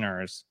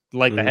commissioners,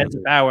 like the heads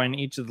of power in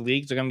each of the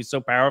leagues, are going to be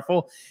so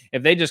powerful.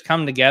 If they just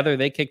come together,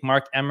 they kick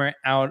Mark Emmert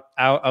out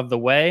of the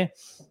way.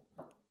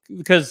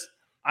 Because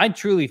I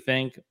truly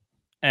think,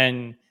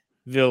 and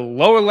the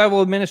lower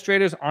level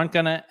administrators aren't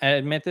going to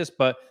admit this,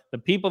 but the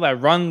people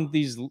that run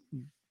these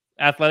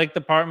athletic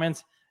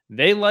departments,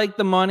 they like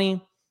the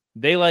money.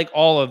 They like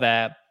all of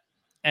that.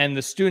 And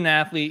the student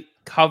athlete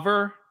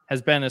cover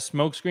has been a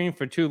smokescreen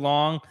for too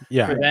long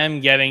for them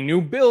getting new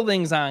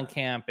buildings on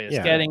campus,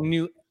 getting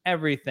new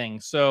everything.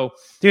 So,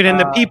 dude, and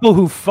the people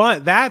who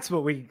fund, that's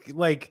what we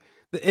like.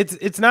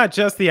 It's not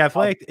just the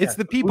athletic, it's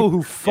the people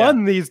who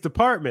fund these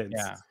departments.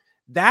 Yeah.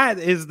 That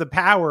is the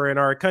power in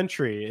our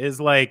country,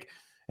 is like,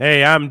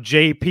 hey, I'm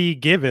JP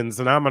Givens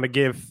and I'm going to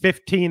give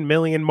 $15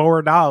 million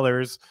more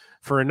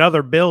for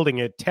another building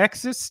at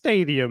Texas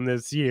Stadium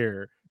this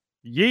year.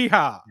 Yeehaw.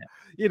 Yeah.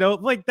 You know,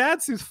 like,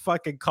 that's who's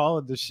fucking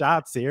calling the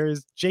shots here,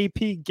 is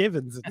JP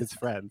Givens and his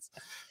friends.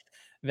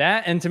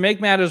 That, and to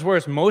make matters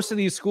worse, most of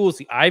these schools,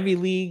 the Ivy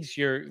Leagues,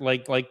 your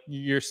like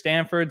your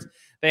Stanfords,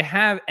 they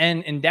have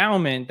an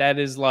endowment that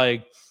is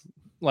like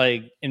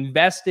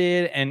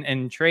invested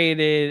and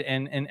traded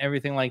and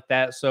everything like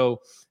that.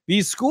 So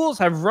these schools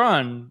have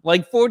run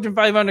like Fortune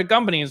 500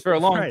 companies for a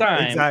long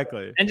time.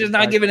 Exactly. And just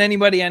not giving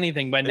anybody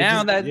anything. But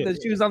now that the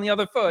shoe's on the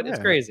other foot, it's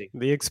crazy.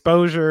 The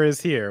exposure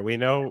is here. We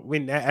know,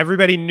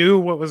 everybody knew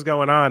what was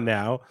going on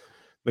now.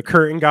 The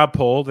curtain got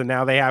pulled, and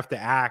now they have to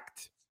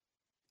act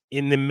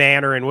in the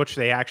manner in which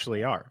they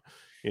actually are,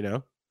 you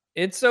know?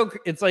 It's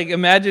like,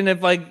 imagine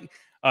if like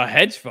a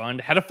hedge fund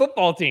had a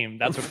football team.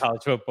 That's what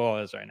college football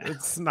is right now.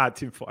 It's not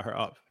too far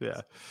off. Yeah.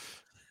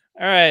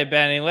 All right,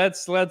 Benny,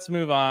 let's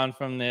move on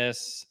from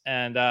this.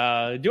 And do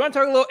you want to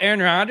talk a little Aaron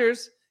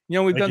Rodgers? You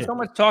know, we've done so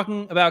much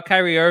talking about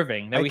Kyrie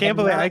Irving. I can't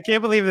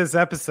believe this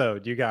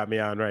episode you got me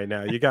on right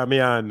now. You got me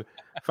on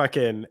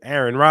fucking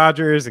Aaron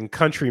Rodgers and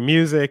country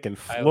music and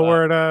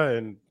Florida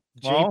and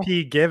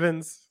JP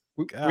Givens.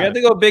 We had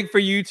to go big for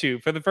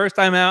YouTube. For the first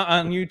time out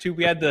on YouTube,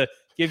 we had to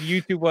give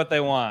YouTube what they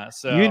want.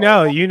 So you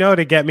know,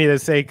 to get me to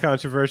say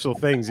controversial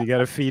things, you got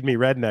to feed me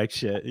redneck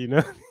shit, you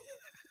know?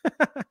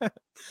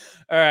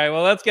 All right,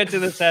 well, let's get to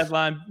this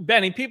headline.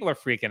 Benny, people are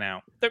freaking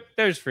out. They're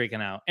just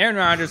freaking out. Aaron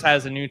Rodgers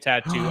has a new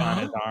tattoo on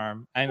his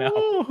arm. I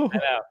know.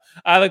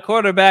 The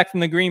quarterback from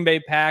the Green Bay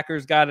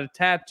Packers got a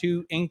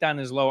tattoo inked on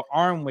his lower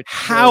arm. Which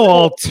how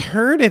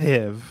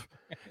alternative,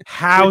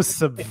 how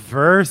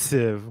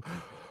subversive.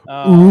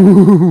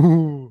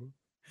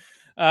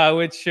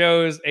 Which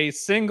shows a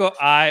single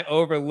eye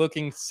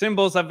overlooking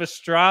symbols of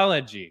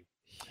astrology,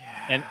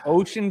 an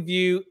ocean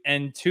view,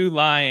 and two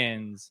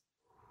lions.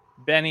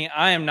 Benny,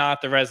 I am not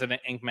the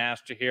resident ink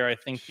master here. I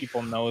think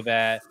people know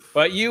that,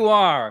 but you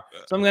are.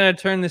 So I'm going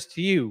to turn this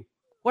to you.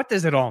 What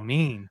does it all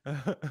mean?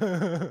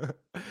 All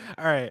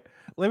right.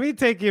 Let me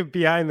take you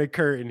behind the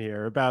curtain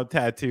here about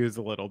tattoos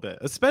a little bit,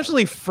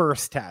 especially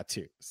first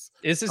tattoos.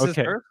 Is this his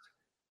first?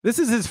 This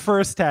is his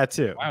first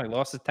tattoo. Wow, he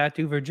lost his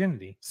tattoo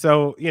virginity.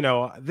 So, you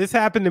know, this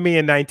happened to me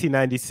in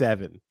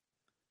 1997.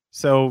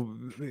 So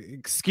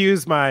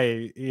excuse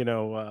my,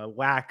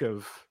 lack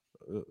of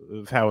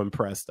how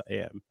impressed I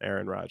am,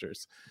 Aaron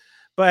Rodgers.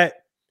 But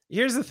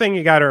here's the thing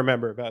you got to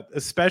remember about,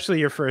 especially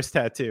your first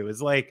tattoo,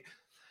 is like,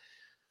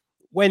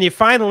 when you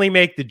finally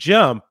make the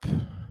jump,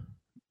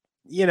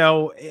 you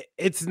know,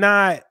 it's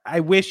not,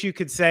 I wish you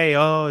could say,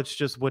 oh, it's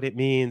just what it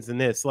means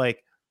and this,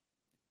 like,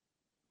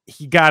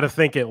 you got to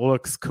think it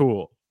looks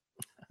cool,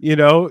 you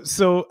know?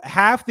 So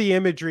half the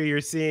imagery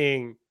you're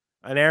seeing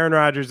on Aaron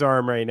Rodgers'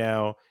 arm right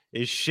now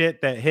is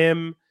shit that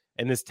him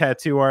and this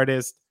tattoo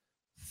artist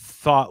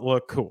thought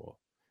looked cool.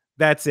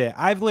 That's it.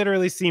 I've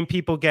literally seen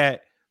people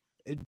get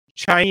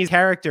Chinese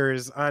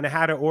characters on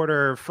how to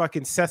order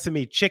fucking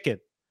sesame chicken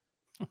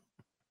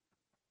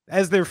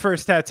as their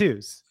first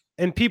tattoos.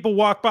 And people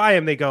walk by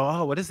and they go,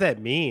 oh, what does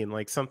that mean?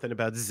 Like something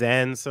about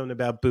Zen, something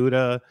about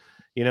Buddha,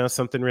 you know,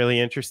 something really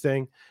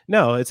interesting.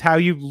 No, it's how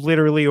you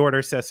literally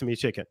order sesame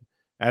chicken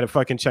at a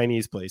fucking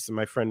Chinese place. And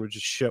my friend would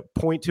just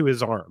point to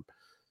his arm.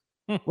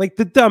 Like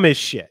the dumbest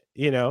shit,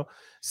 you know?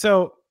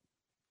 So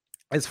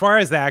as far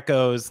as that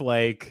goes,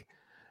 like,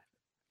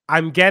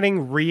 I'm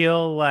getting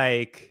real,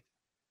 like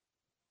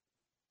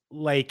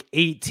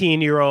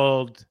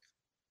 18-year-old,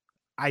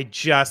 I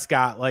just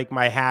got like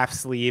my half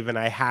sleeve and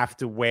I have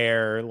to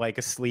wear like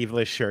a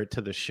sleeveless shirt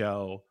to the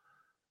show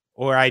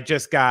Or I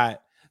just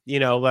got,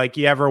 like,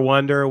 you ever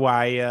wonder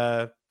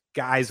why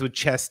guys with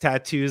chest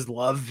tattoos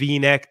love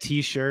V-neck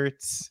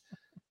t-shirts?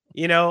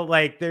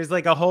 Like there's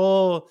like a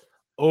whole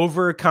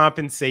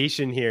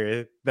overcompensation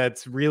here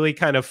that's really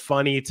kind of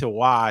funny to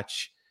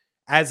watch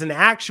as an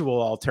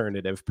actual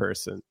alternative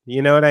person.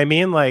 You know what I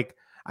mean? Like,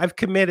 I've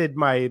committed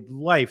my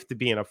life to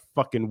being a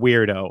fucking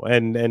weirdo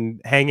and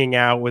hanging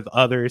out with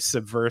other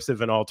subversive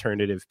and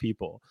alternative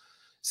people.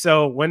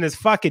 So when this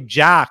fucking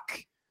jock,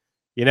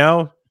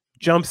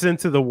 jumps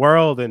into the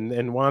world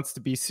and wants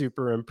to be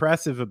super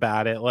impressive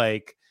about it,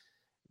 like,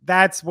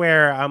 that's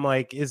where I'm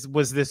like,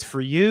 was this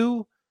for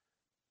you?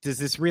 Does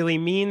this really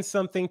mean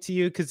something to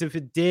you? Because if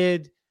it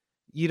did,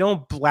 you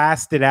don't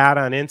blast it out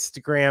on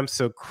Instagram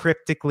so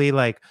cryptically,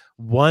 like,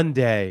 one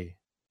day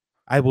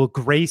I will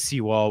grace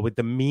you all with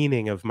the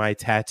meaning of my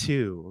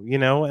tattoo,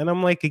 And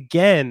I'm like,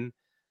 again,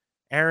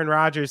 Aaron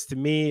Rodgers to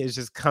me is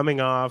just coming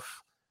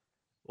off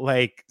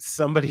like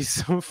somebody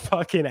so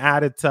fucking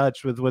out of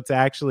touch with what's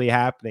actually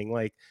happening.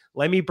 Like,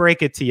 let me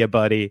break it to you,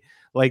 buddy.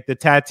 Like, the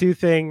tattoo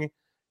thing,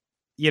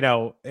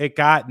 it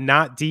got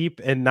not deep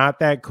and not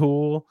that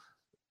cool,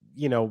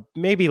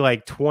 maybe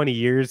like 20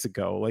 years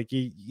ago. Like,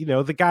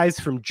 the guys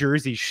from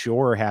Jersey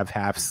Shore have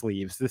half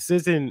sleeves. This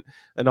isn't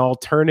an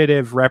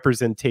alternative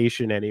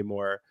representation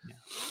anymore. Yeah.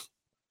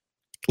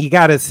 You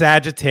got a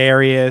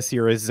Sagittarius,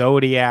 you're a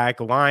Zodiac.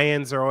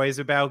 Lions are always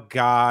about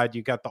God.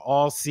 You got the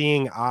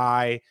all-seeing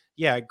eye.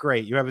 Yeah,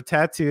 great. You have a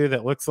tattoo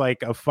that looks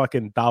like a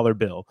fucking dollar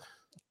bill.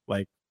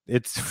 Like,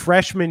 it's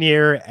freshman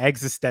year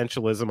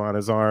existentialism on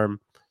his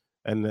arm.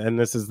 And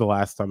this is the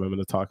last time I'm going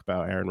to talk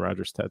about Aaron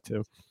Rodgers'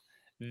 tattoo.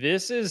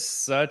 This is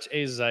such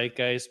a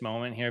zeitgeist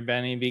moment here,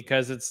 Benny,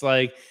 because it's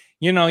like,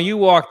 you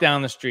walk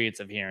down the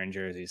streets of here in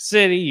Jersey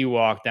City, you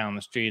walk down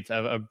the streets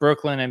of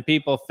Brooklyn, and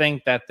people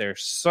think that they're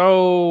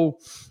so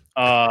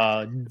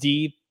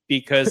deep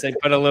because they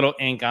put a little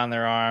ink on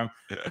their arm.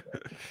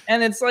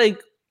 And it's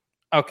like,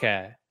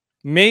 okay,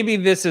 maybe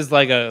this is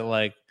like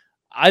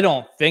I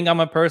don't think I'm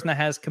a person that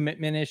has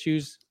commitment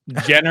issues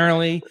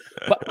generally,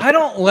 but I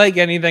don't like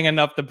anything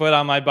enough to put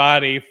on my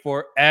body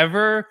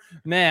forever.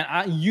 Man,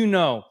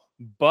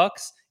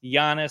 Bucks,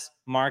 Giannis,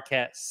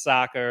 Marquette,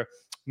 soccer,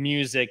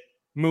 music,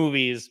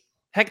 movies.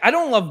 Heck, I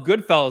don't love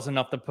Goodfellas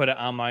enough to put it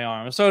on my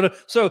arm. So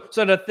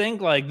to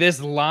think like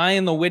this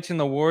Lion, the Witch in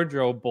the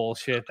Wardrobe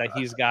bullshit that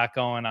he's got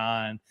going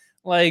on,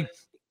 like,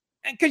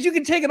 because you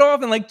can take it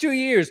off in like 2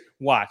 years.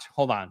 Watch,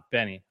 hold on,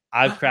 Benny.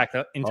 I've cracked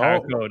the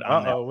entire code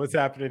on that. What's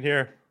happening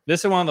here?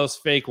 This is one of those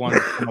fake ones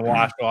that's gonna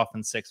wash off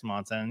in 6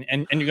 months, and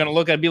you're gonna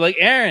look at it and be like,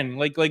 Aaron,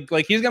 like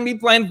he's gonna be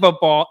playing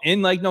football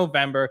in like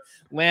November,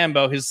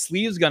 Lambeau, his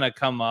sleeve's gonna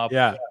come up,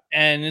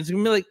 and it's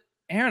gonna be like,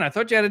 Aaron, I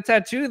thought you had a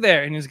tattoo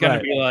there, and he's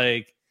gonna be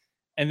like,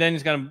 and then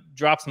he's gonna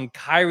drop some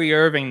Kyrie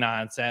Irving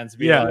nonsense,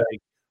 be like,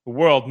 the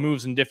world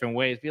moves in different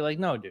ways. Be like,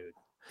 no, dude,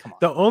 come on.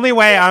 The only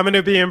way I'm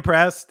gonna be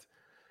impressed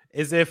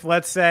is if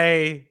let's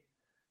say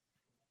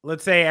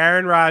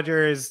Aaron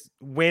Rodgers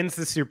wins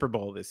the Super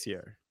Bowl this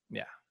year.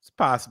 Yeah. It's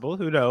possible.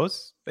 Who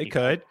knows? They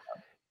could.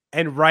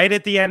 And right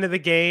at the end of the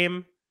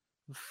game,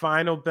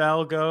 final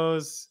bell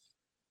goes.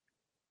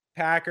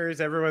 Packers,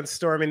 everyone's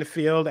storming the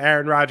field.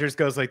 Aaron Rodgers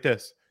goes like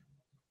this.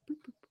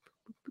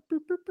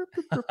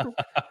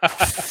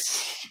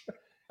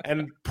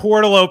 And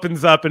portal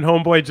opens up and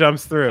homeboy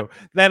jumps through.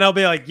 Then I'll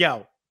be like,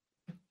 yo,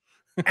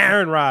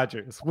 Aaron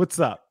Rodgers, what's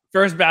up?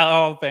 First ballot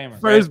Hall of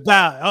Famer. First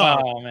ballot.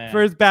 Oh, man.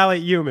 First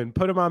ballot human.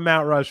 Put him on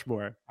Mount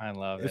Rushmore. I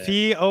love it. If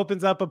he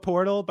opens up a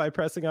portal by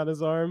pressing on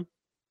his arm,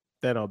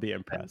 then I'll be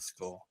impressed. That's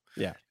cool.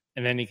 Yeah.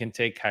 And then he can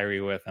take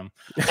Kyrie with him.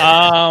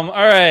 All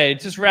right.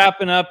 Just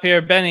wrapping up here.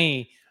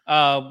 Benny,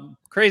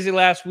 crazy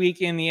last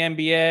week in the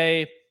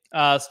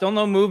NBA. Still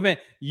no movement.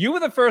 You were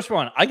the first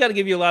one. I got to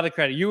give you a lot of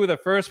credit. You were the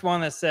first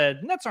one that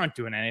said, Nets aren't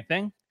doing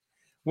anything.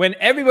 When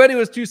everybody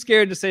was too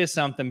scared to say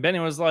something, Benny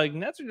was like,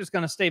 Nets are just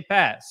going to stay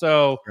pat.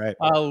 So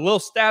a little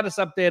status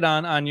update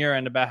on your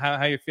end about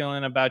how you're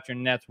feeling about your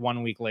Nets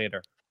 1 week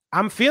later.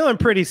 I'm feeling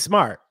pretty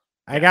smart.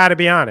 I got to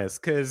be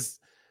honest, because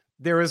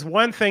there was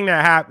one thing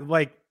that happened.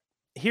 Like,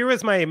 here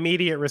was my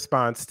immediate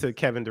response to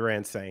Kevin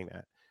Durant saying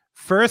that.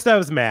 First, I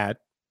was mad.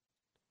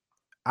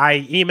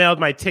 I emailed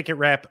my ticket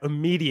rep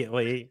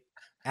immediately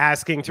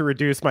asking to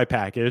reduce my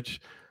package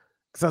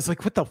because I was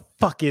like, what the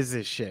fuck is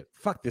this shit?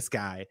 Fuck this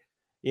guy.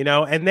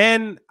 And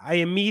then I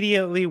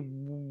immediately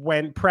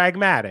went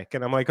pragmatic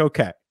and I'm like,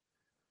 okay,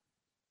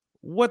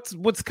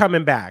 what's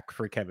coming back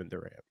for Kevin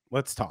Durant?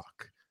 Let's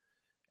talk.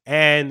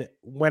 And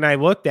when I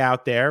looked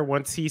out there,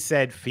 once he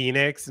said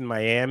Phoenix and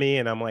Miami,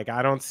 and I'm like,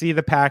 I don't see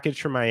the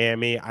package from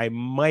Miami. I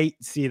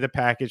might see the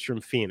package from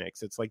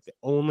Phoenix. It's like the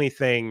only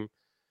thing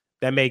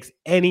that makes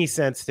any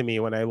sense to me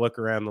when I look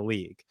around the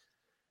league.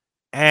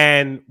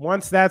 And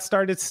once that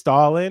started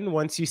stalling,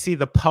 once you see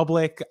the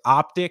public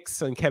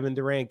optics on Kevin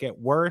Durant get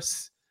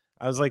worse,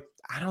 I was like,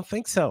 I don't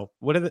think so.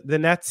 What are the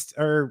Nets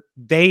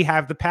they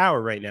have the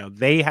power right now.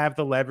 They have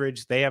the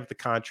leverage. They have the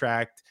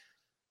contract.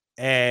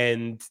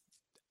 And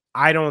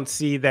I don't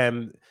see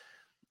them.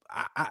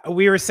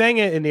 we were saying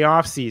it in the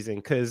offseason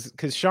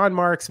because Sean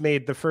Marks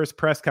made the first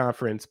press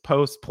conference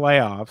post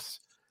playoffs,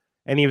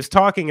 and he was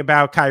talking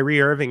about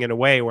Kyrie Irving in a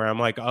way where I'm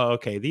like, oh,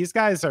 okay, these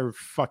guys are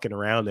fucking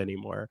around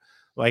anymore.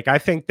 Like, I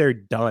think they're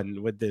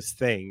done with this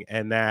thing,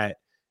 and that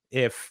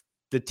if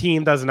the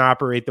team doesn't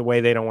operate the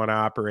way they don't want to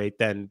operate,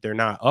 then they're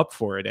not up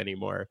for it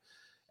anymore.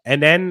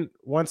 And then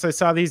once I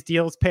saw these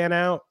deals pan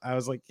out, I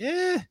was like,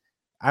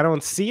 I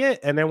don't see it.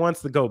 And then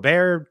once the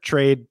Gobert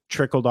trade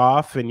trickled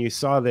off and you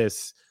saw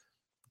this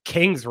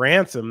king's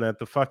ransom that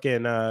the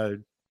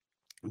fucking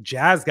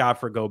Jazz got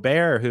for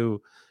Gobert,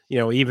 who,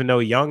 even though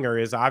younger,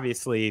 is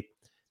obviously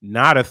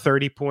not a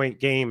 30-point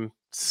game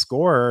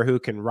scorer who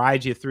can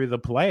ride you through the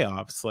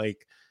playoffs.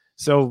 Like,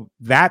 so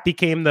that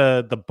became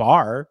the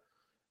bar.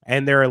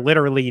 And there are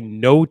literally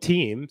no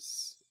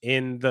teams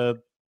in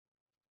the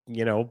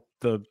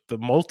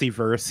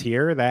multiverse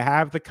here that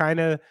have the kind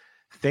of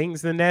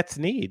things the Nets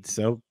need.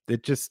 So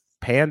it just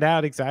panned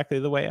out exactly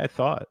the way I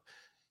thought.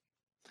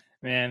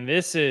 Man,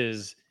 this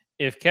is,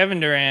 if Kevin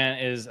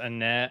Durant is a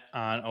Net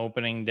on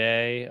opening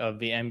day of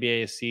the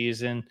NBA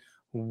season,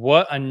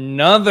 what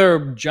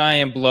another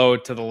giant blow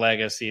to the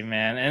legacy,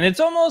 man. And it's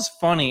almost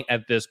funny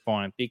at this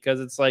point because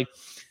it's like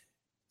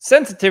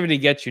sensitivity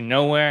gets you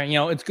nowhere.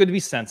 It's good to be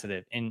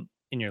sensitive in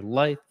your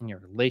life, in your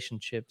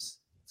relationships.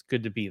 It's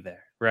good to be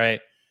there,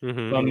 right?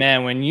 Mm-hmm. But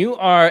man, when you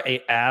are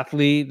a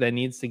athlete that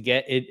needs to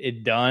get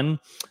it done,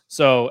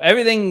 so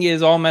everything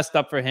is all messed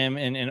up for him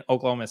in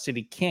Oklahoma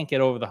City. Can't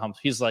get over the humps.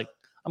 He's like,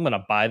 I'm going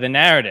to buy the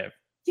narrative.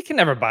 You can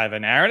never buy the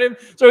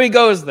narrative. So he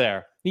goes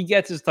there. He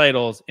gets his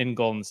titles in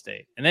Golden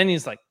State. And then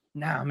he's like,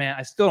 nah, man,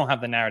 I still don't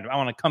have the narrative. I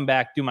want to come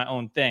back, do my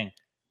own thing.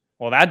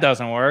 Well, that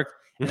doesn't work.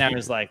 And now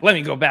he's like, let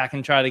me go back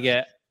and try to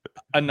get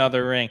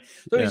another ring.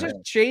 So he's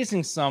just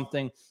chasing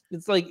something.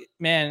 It's like,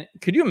 man,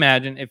 could you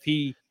imagine if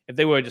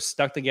they were just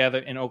stuck together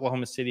in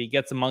Oklahoma City,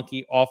 gets a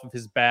monkey off of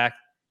his back,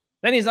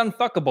 then he's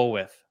unfuckable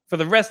with for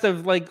the rest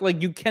of like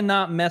you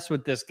cannot mess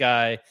with this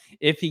guy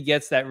if he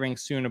gets that ring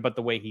sooner. But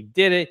the way he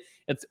did it,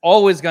 it's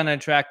always going to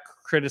attract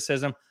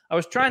criticism. I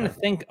was trying to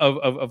think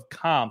of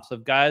comps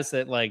of guys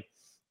that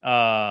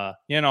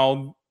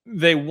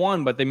they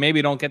won, but they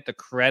maybe don't get the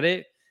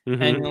credit.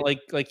 Mm-hmm. And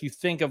like you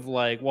think of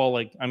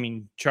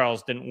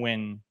Charles didn't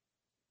win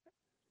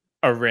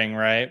a ring,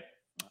 right?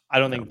 I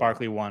don't think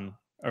Barkley won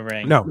a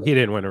ring. No, he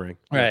didn't win a ring.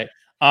 Right.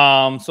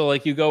 So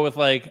like you go with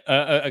like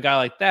a guy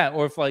like that,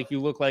 or if like you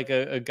look like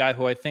a guy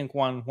who I think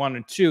won one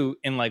or two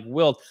in like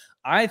Wilt.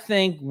 I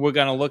think we're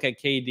gonna look at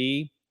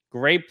KD,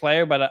 great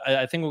player, but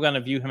I think we're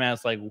gonna view him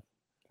as like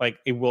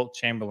a Wilt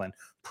Chamberlain,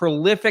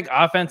 prolific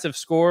offensive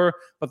scorer,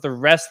 but the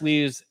rest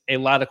leaves a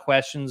lot of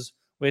questions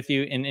with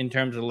you in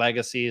terms of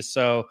legacies.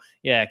 So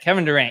yeah,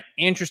 Kevin Durant,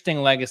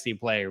 interesting legacy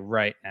play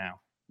right now.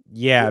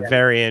 Yeah,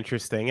 very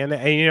interesting.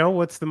 And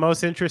what's the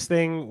most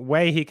interesting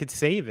way he could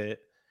save it?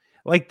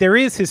 Like, there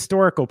is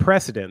historical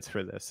precedence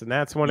for this, and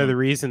that's one of the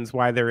reasons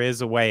why there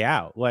is a way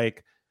out.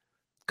 Like,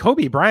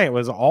 Kobe Bryant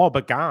was all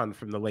but gone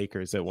from the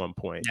Lakers at one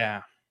point.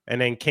 Yeah. And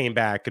then came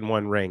back and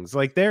won rings.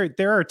 Like, there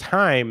are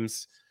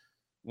times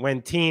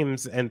when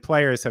teams and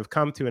players have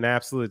come to an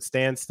absolute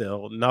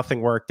standstill, nothing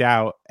worked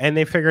out, and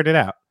they figured it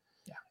out.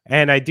 Yeah.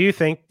 And I do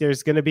think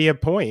there's going to be a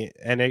point,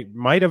 and it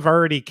might have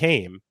already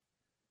came,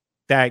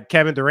 that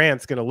Kevin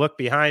Durant's going to look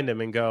behind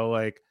him and go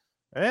like,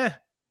 I'm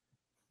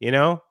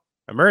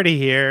already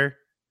here.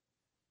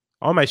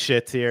 All my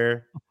shit's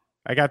here.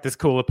 I got this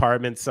cool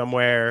apartment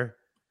somewhere.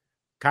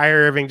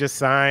 Kyrie Irving just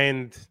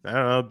signed. I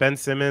don't know. Ben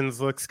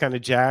Simmons looks kind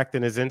of jacked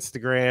in his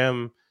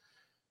Instagram.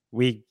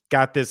 We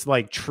got this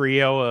like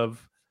trio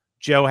of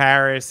Joe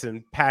Harris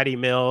and Patty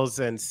Mills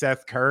and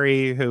Seth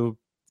Curry, who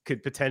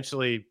could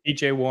potentially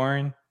TJ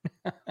Warren.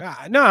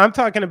 No, I'm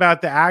talking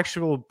about the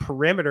actual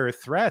perimeter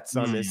threats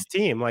on this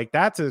team. Like,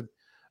 that's a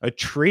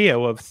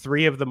trio of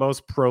three of the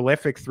most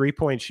prolific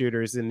 3-point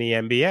shooters in the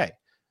NBA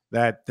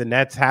that the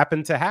Nets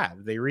happen to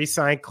have. They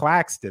re-signed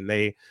Claxton.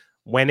 They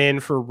went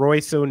in for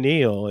Royce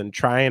O'Neal and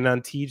trying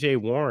on TJ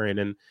Warren.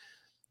 And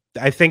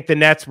I think the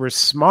Nets were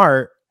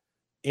smart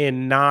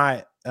in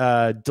not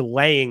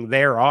delaying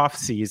their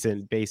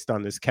offseason based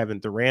on this Kevin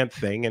Durant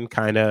thing and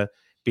kind of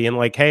being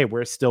like, hey,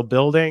 we're still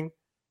building.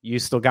 You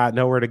still got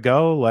nowhere to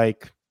go.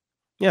 Like,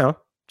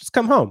 just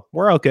come home.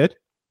 We're all good.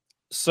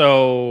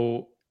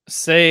 So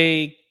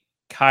say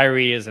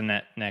Kyrie is a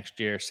Net next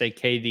year. Say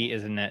KD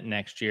is a Net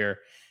next year.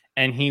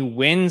 And he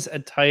wins a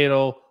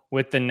title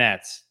with the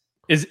Nets.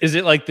 Is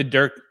it like the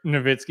Dirk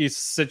Nowitzki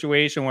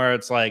situation where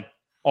it's like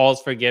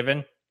all's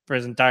forgiven for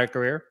his entire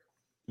career?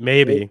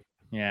 Maybe.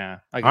 Yeah.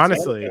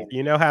 Honestly,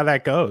 you know how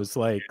that goes.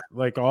 Like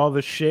all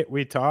the shit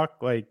we talk,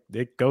 like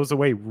it goes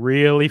away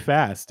really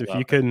fast. If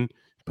you can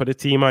put a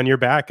team on your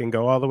back and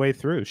go all the way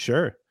through,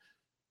 sure.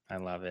 I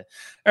love it.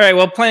 All right.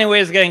 Well, plenty of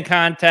ways to get in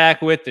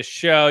contact with the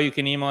show. You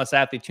can email us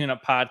at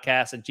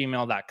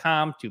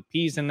thetuneuppodcast@gmail.com. 2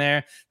 P's in there.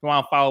 If you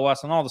want to follow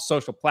us on all the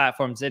social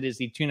platforms, it is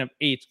the TuneUp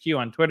HQ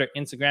on Twitter,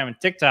 Instagram, and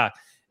TikTok.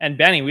 And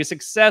Benny, we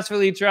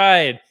successfully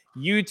tried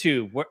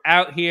YouTube. We're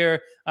out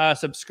here.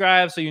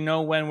 Subscribe so you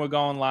know when we're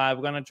going live.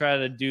 We're going to try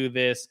to do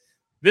this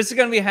this is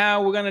going to be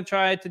how we're going to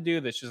try to do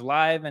this, just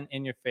live and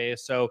in your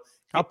face. So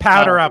I'll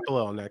powder up a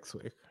little next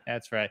week.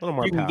 That's right. A little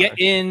more you can powder. get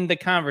in the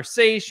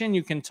conversation.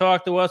 You can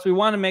talk to us. We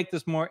want to make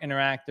this more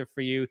interactive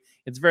for you.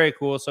 It's very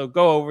cool. So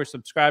go over,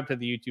 subscribe to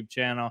the YouTube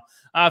channel.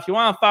 If you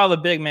want to follow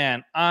the big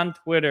man on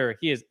Twitter,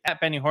 he is at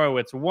Benny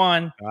Horowitz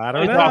 1. I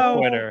don't He's know. off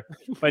Twitter,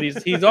 but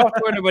he's off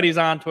Twitter, but he's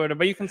on Twitter.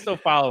 But you can still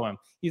follow him.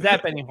 He's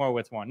at Benny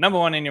Horowitz 1. Number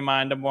 1 in your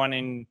mind, number 1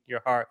 in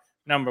your heart,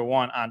 number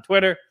 1 on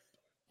Twitter.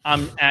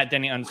 I'm at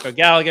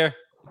Denny_Gallagher.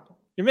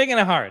 You're making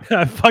it hard.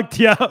 I fucked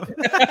you up.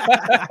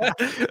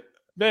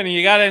 Benny,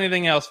 you got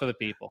anything else for the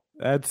people?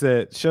 That's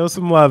it. Show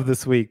some love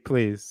this week,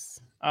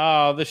 please.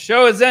 Oh, the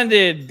show has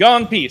ended. Go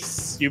in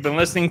peace. You've been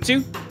listening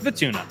to The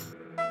Tune Up.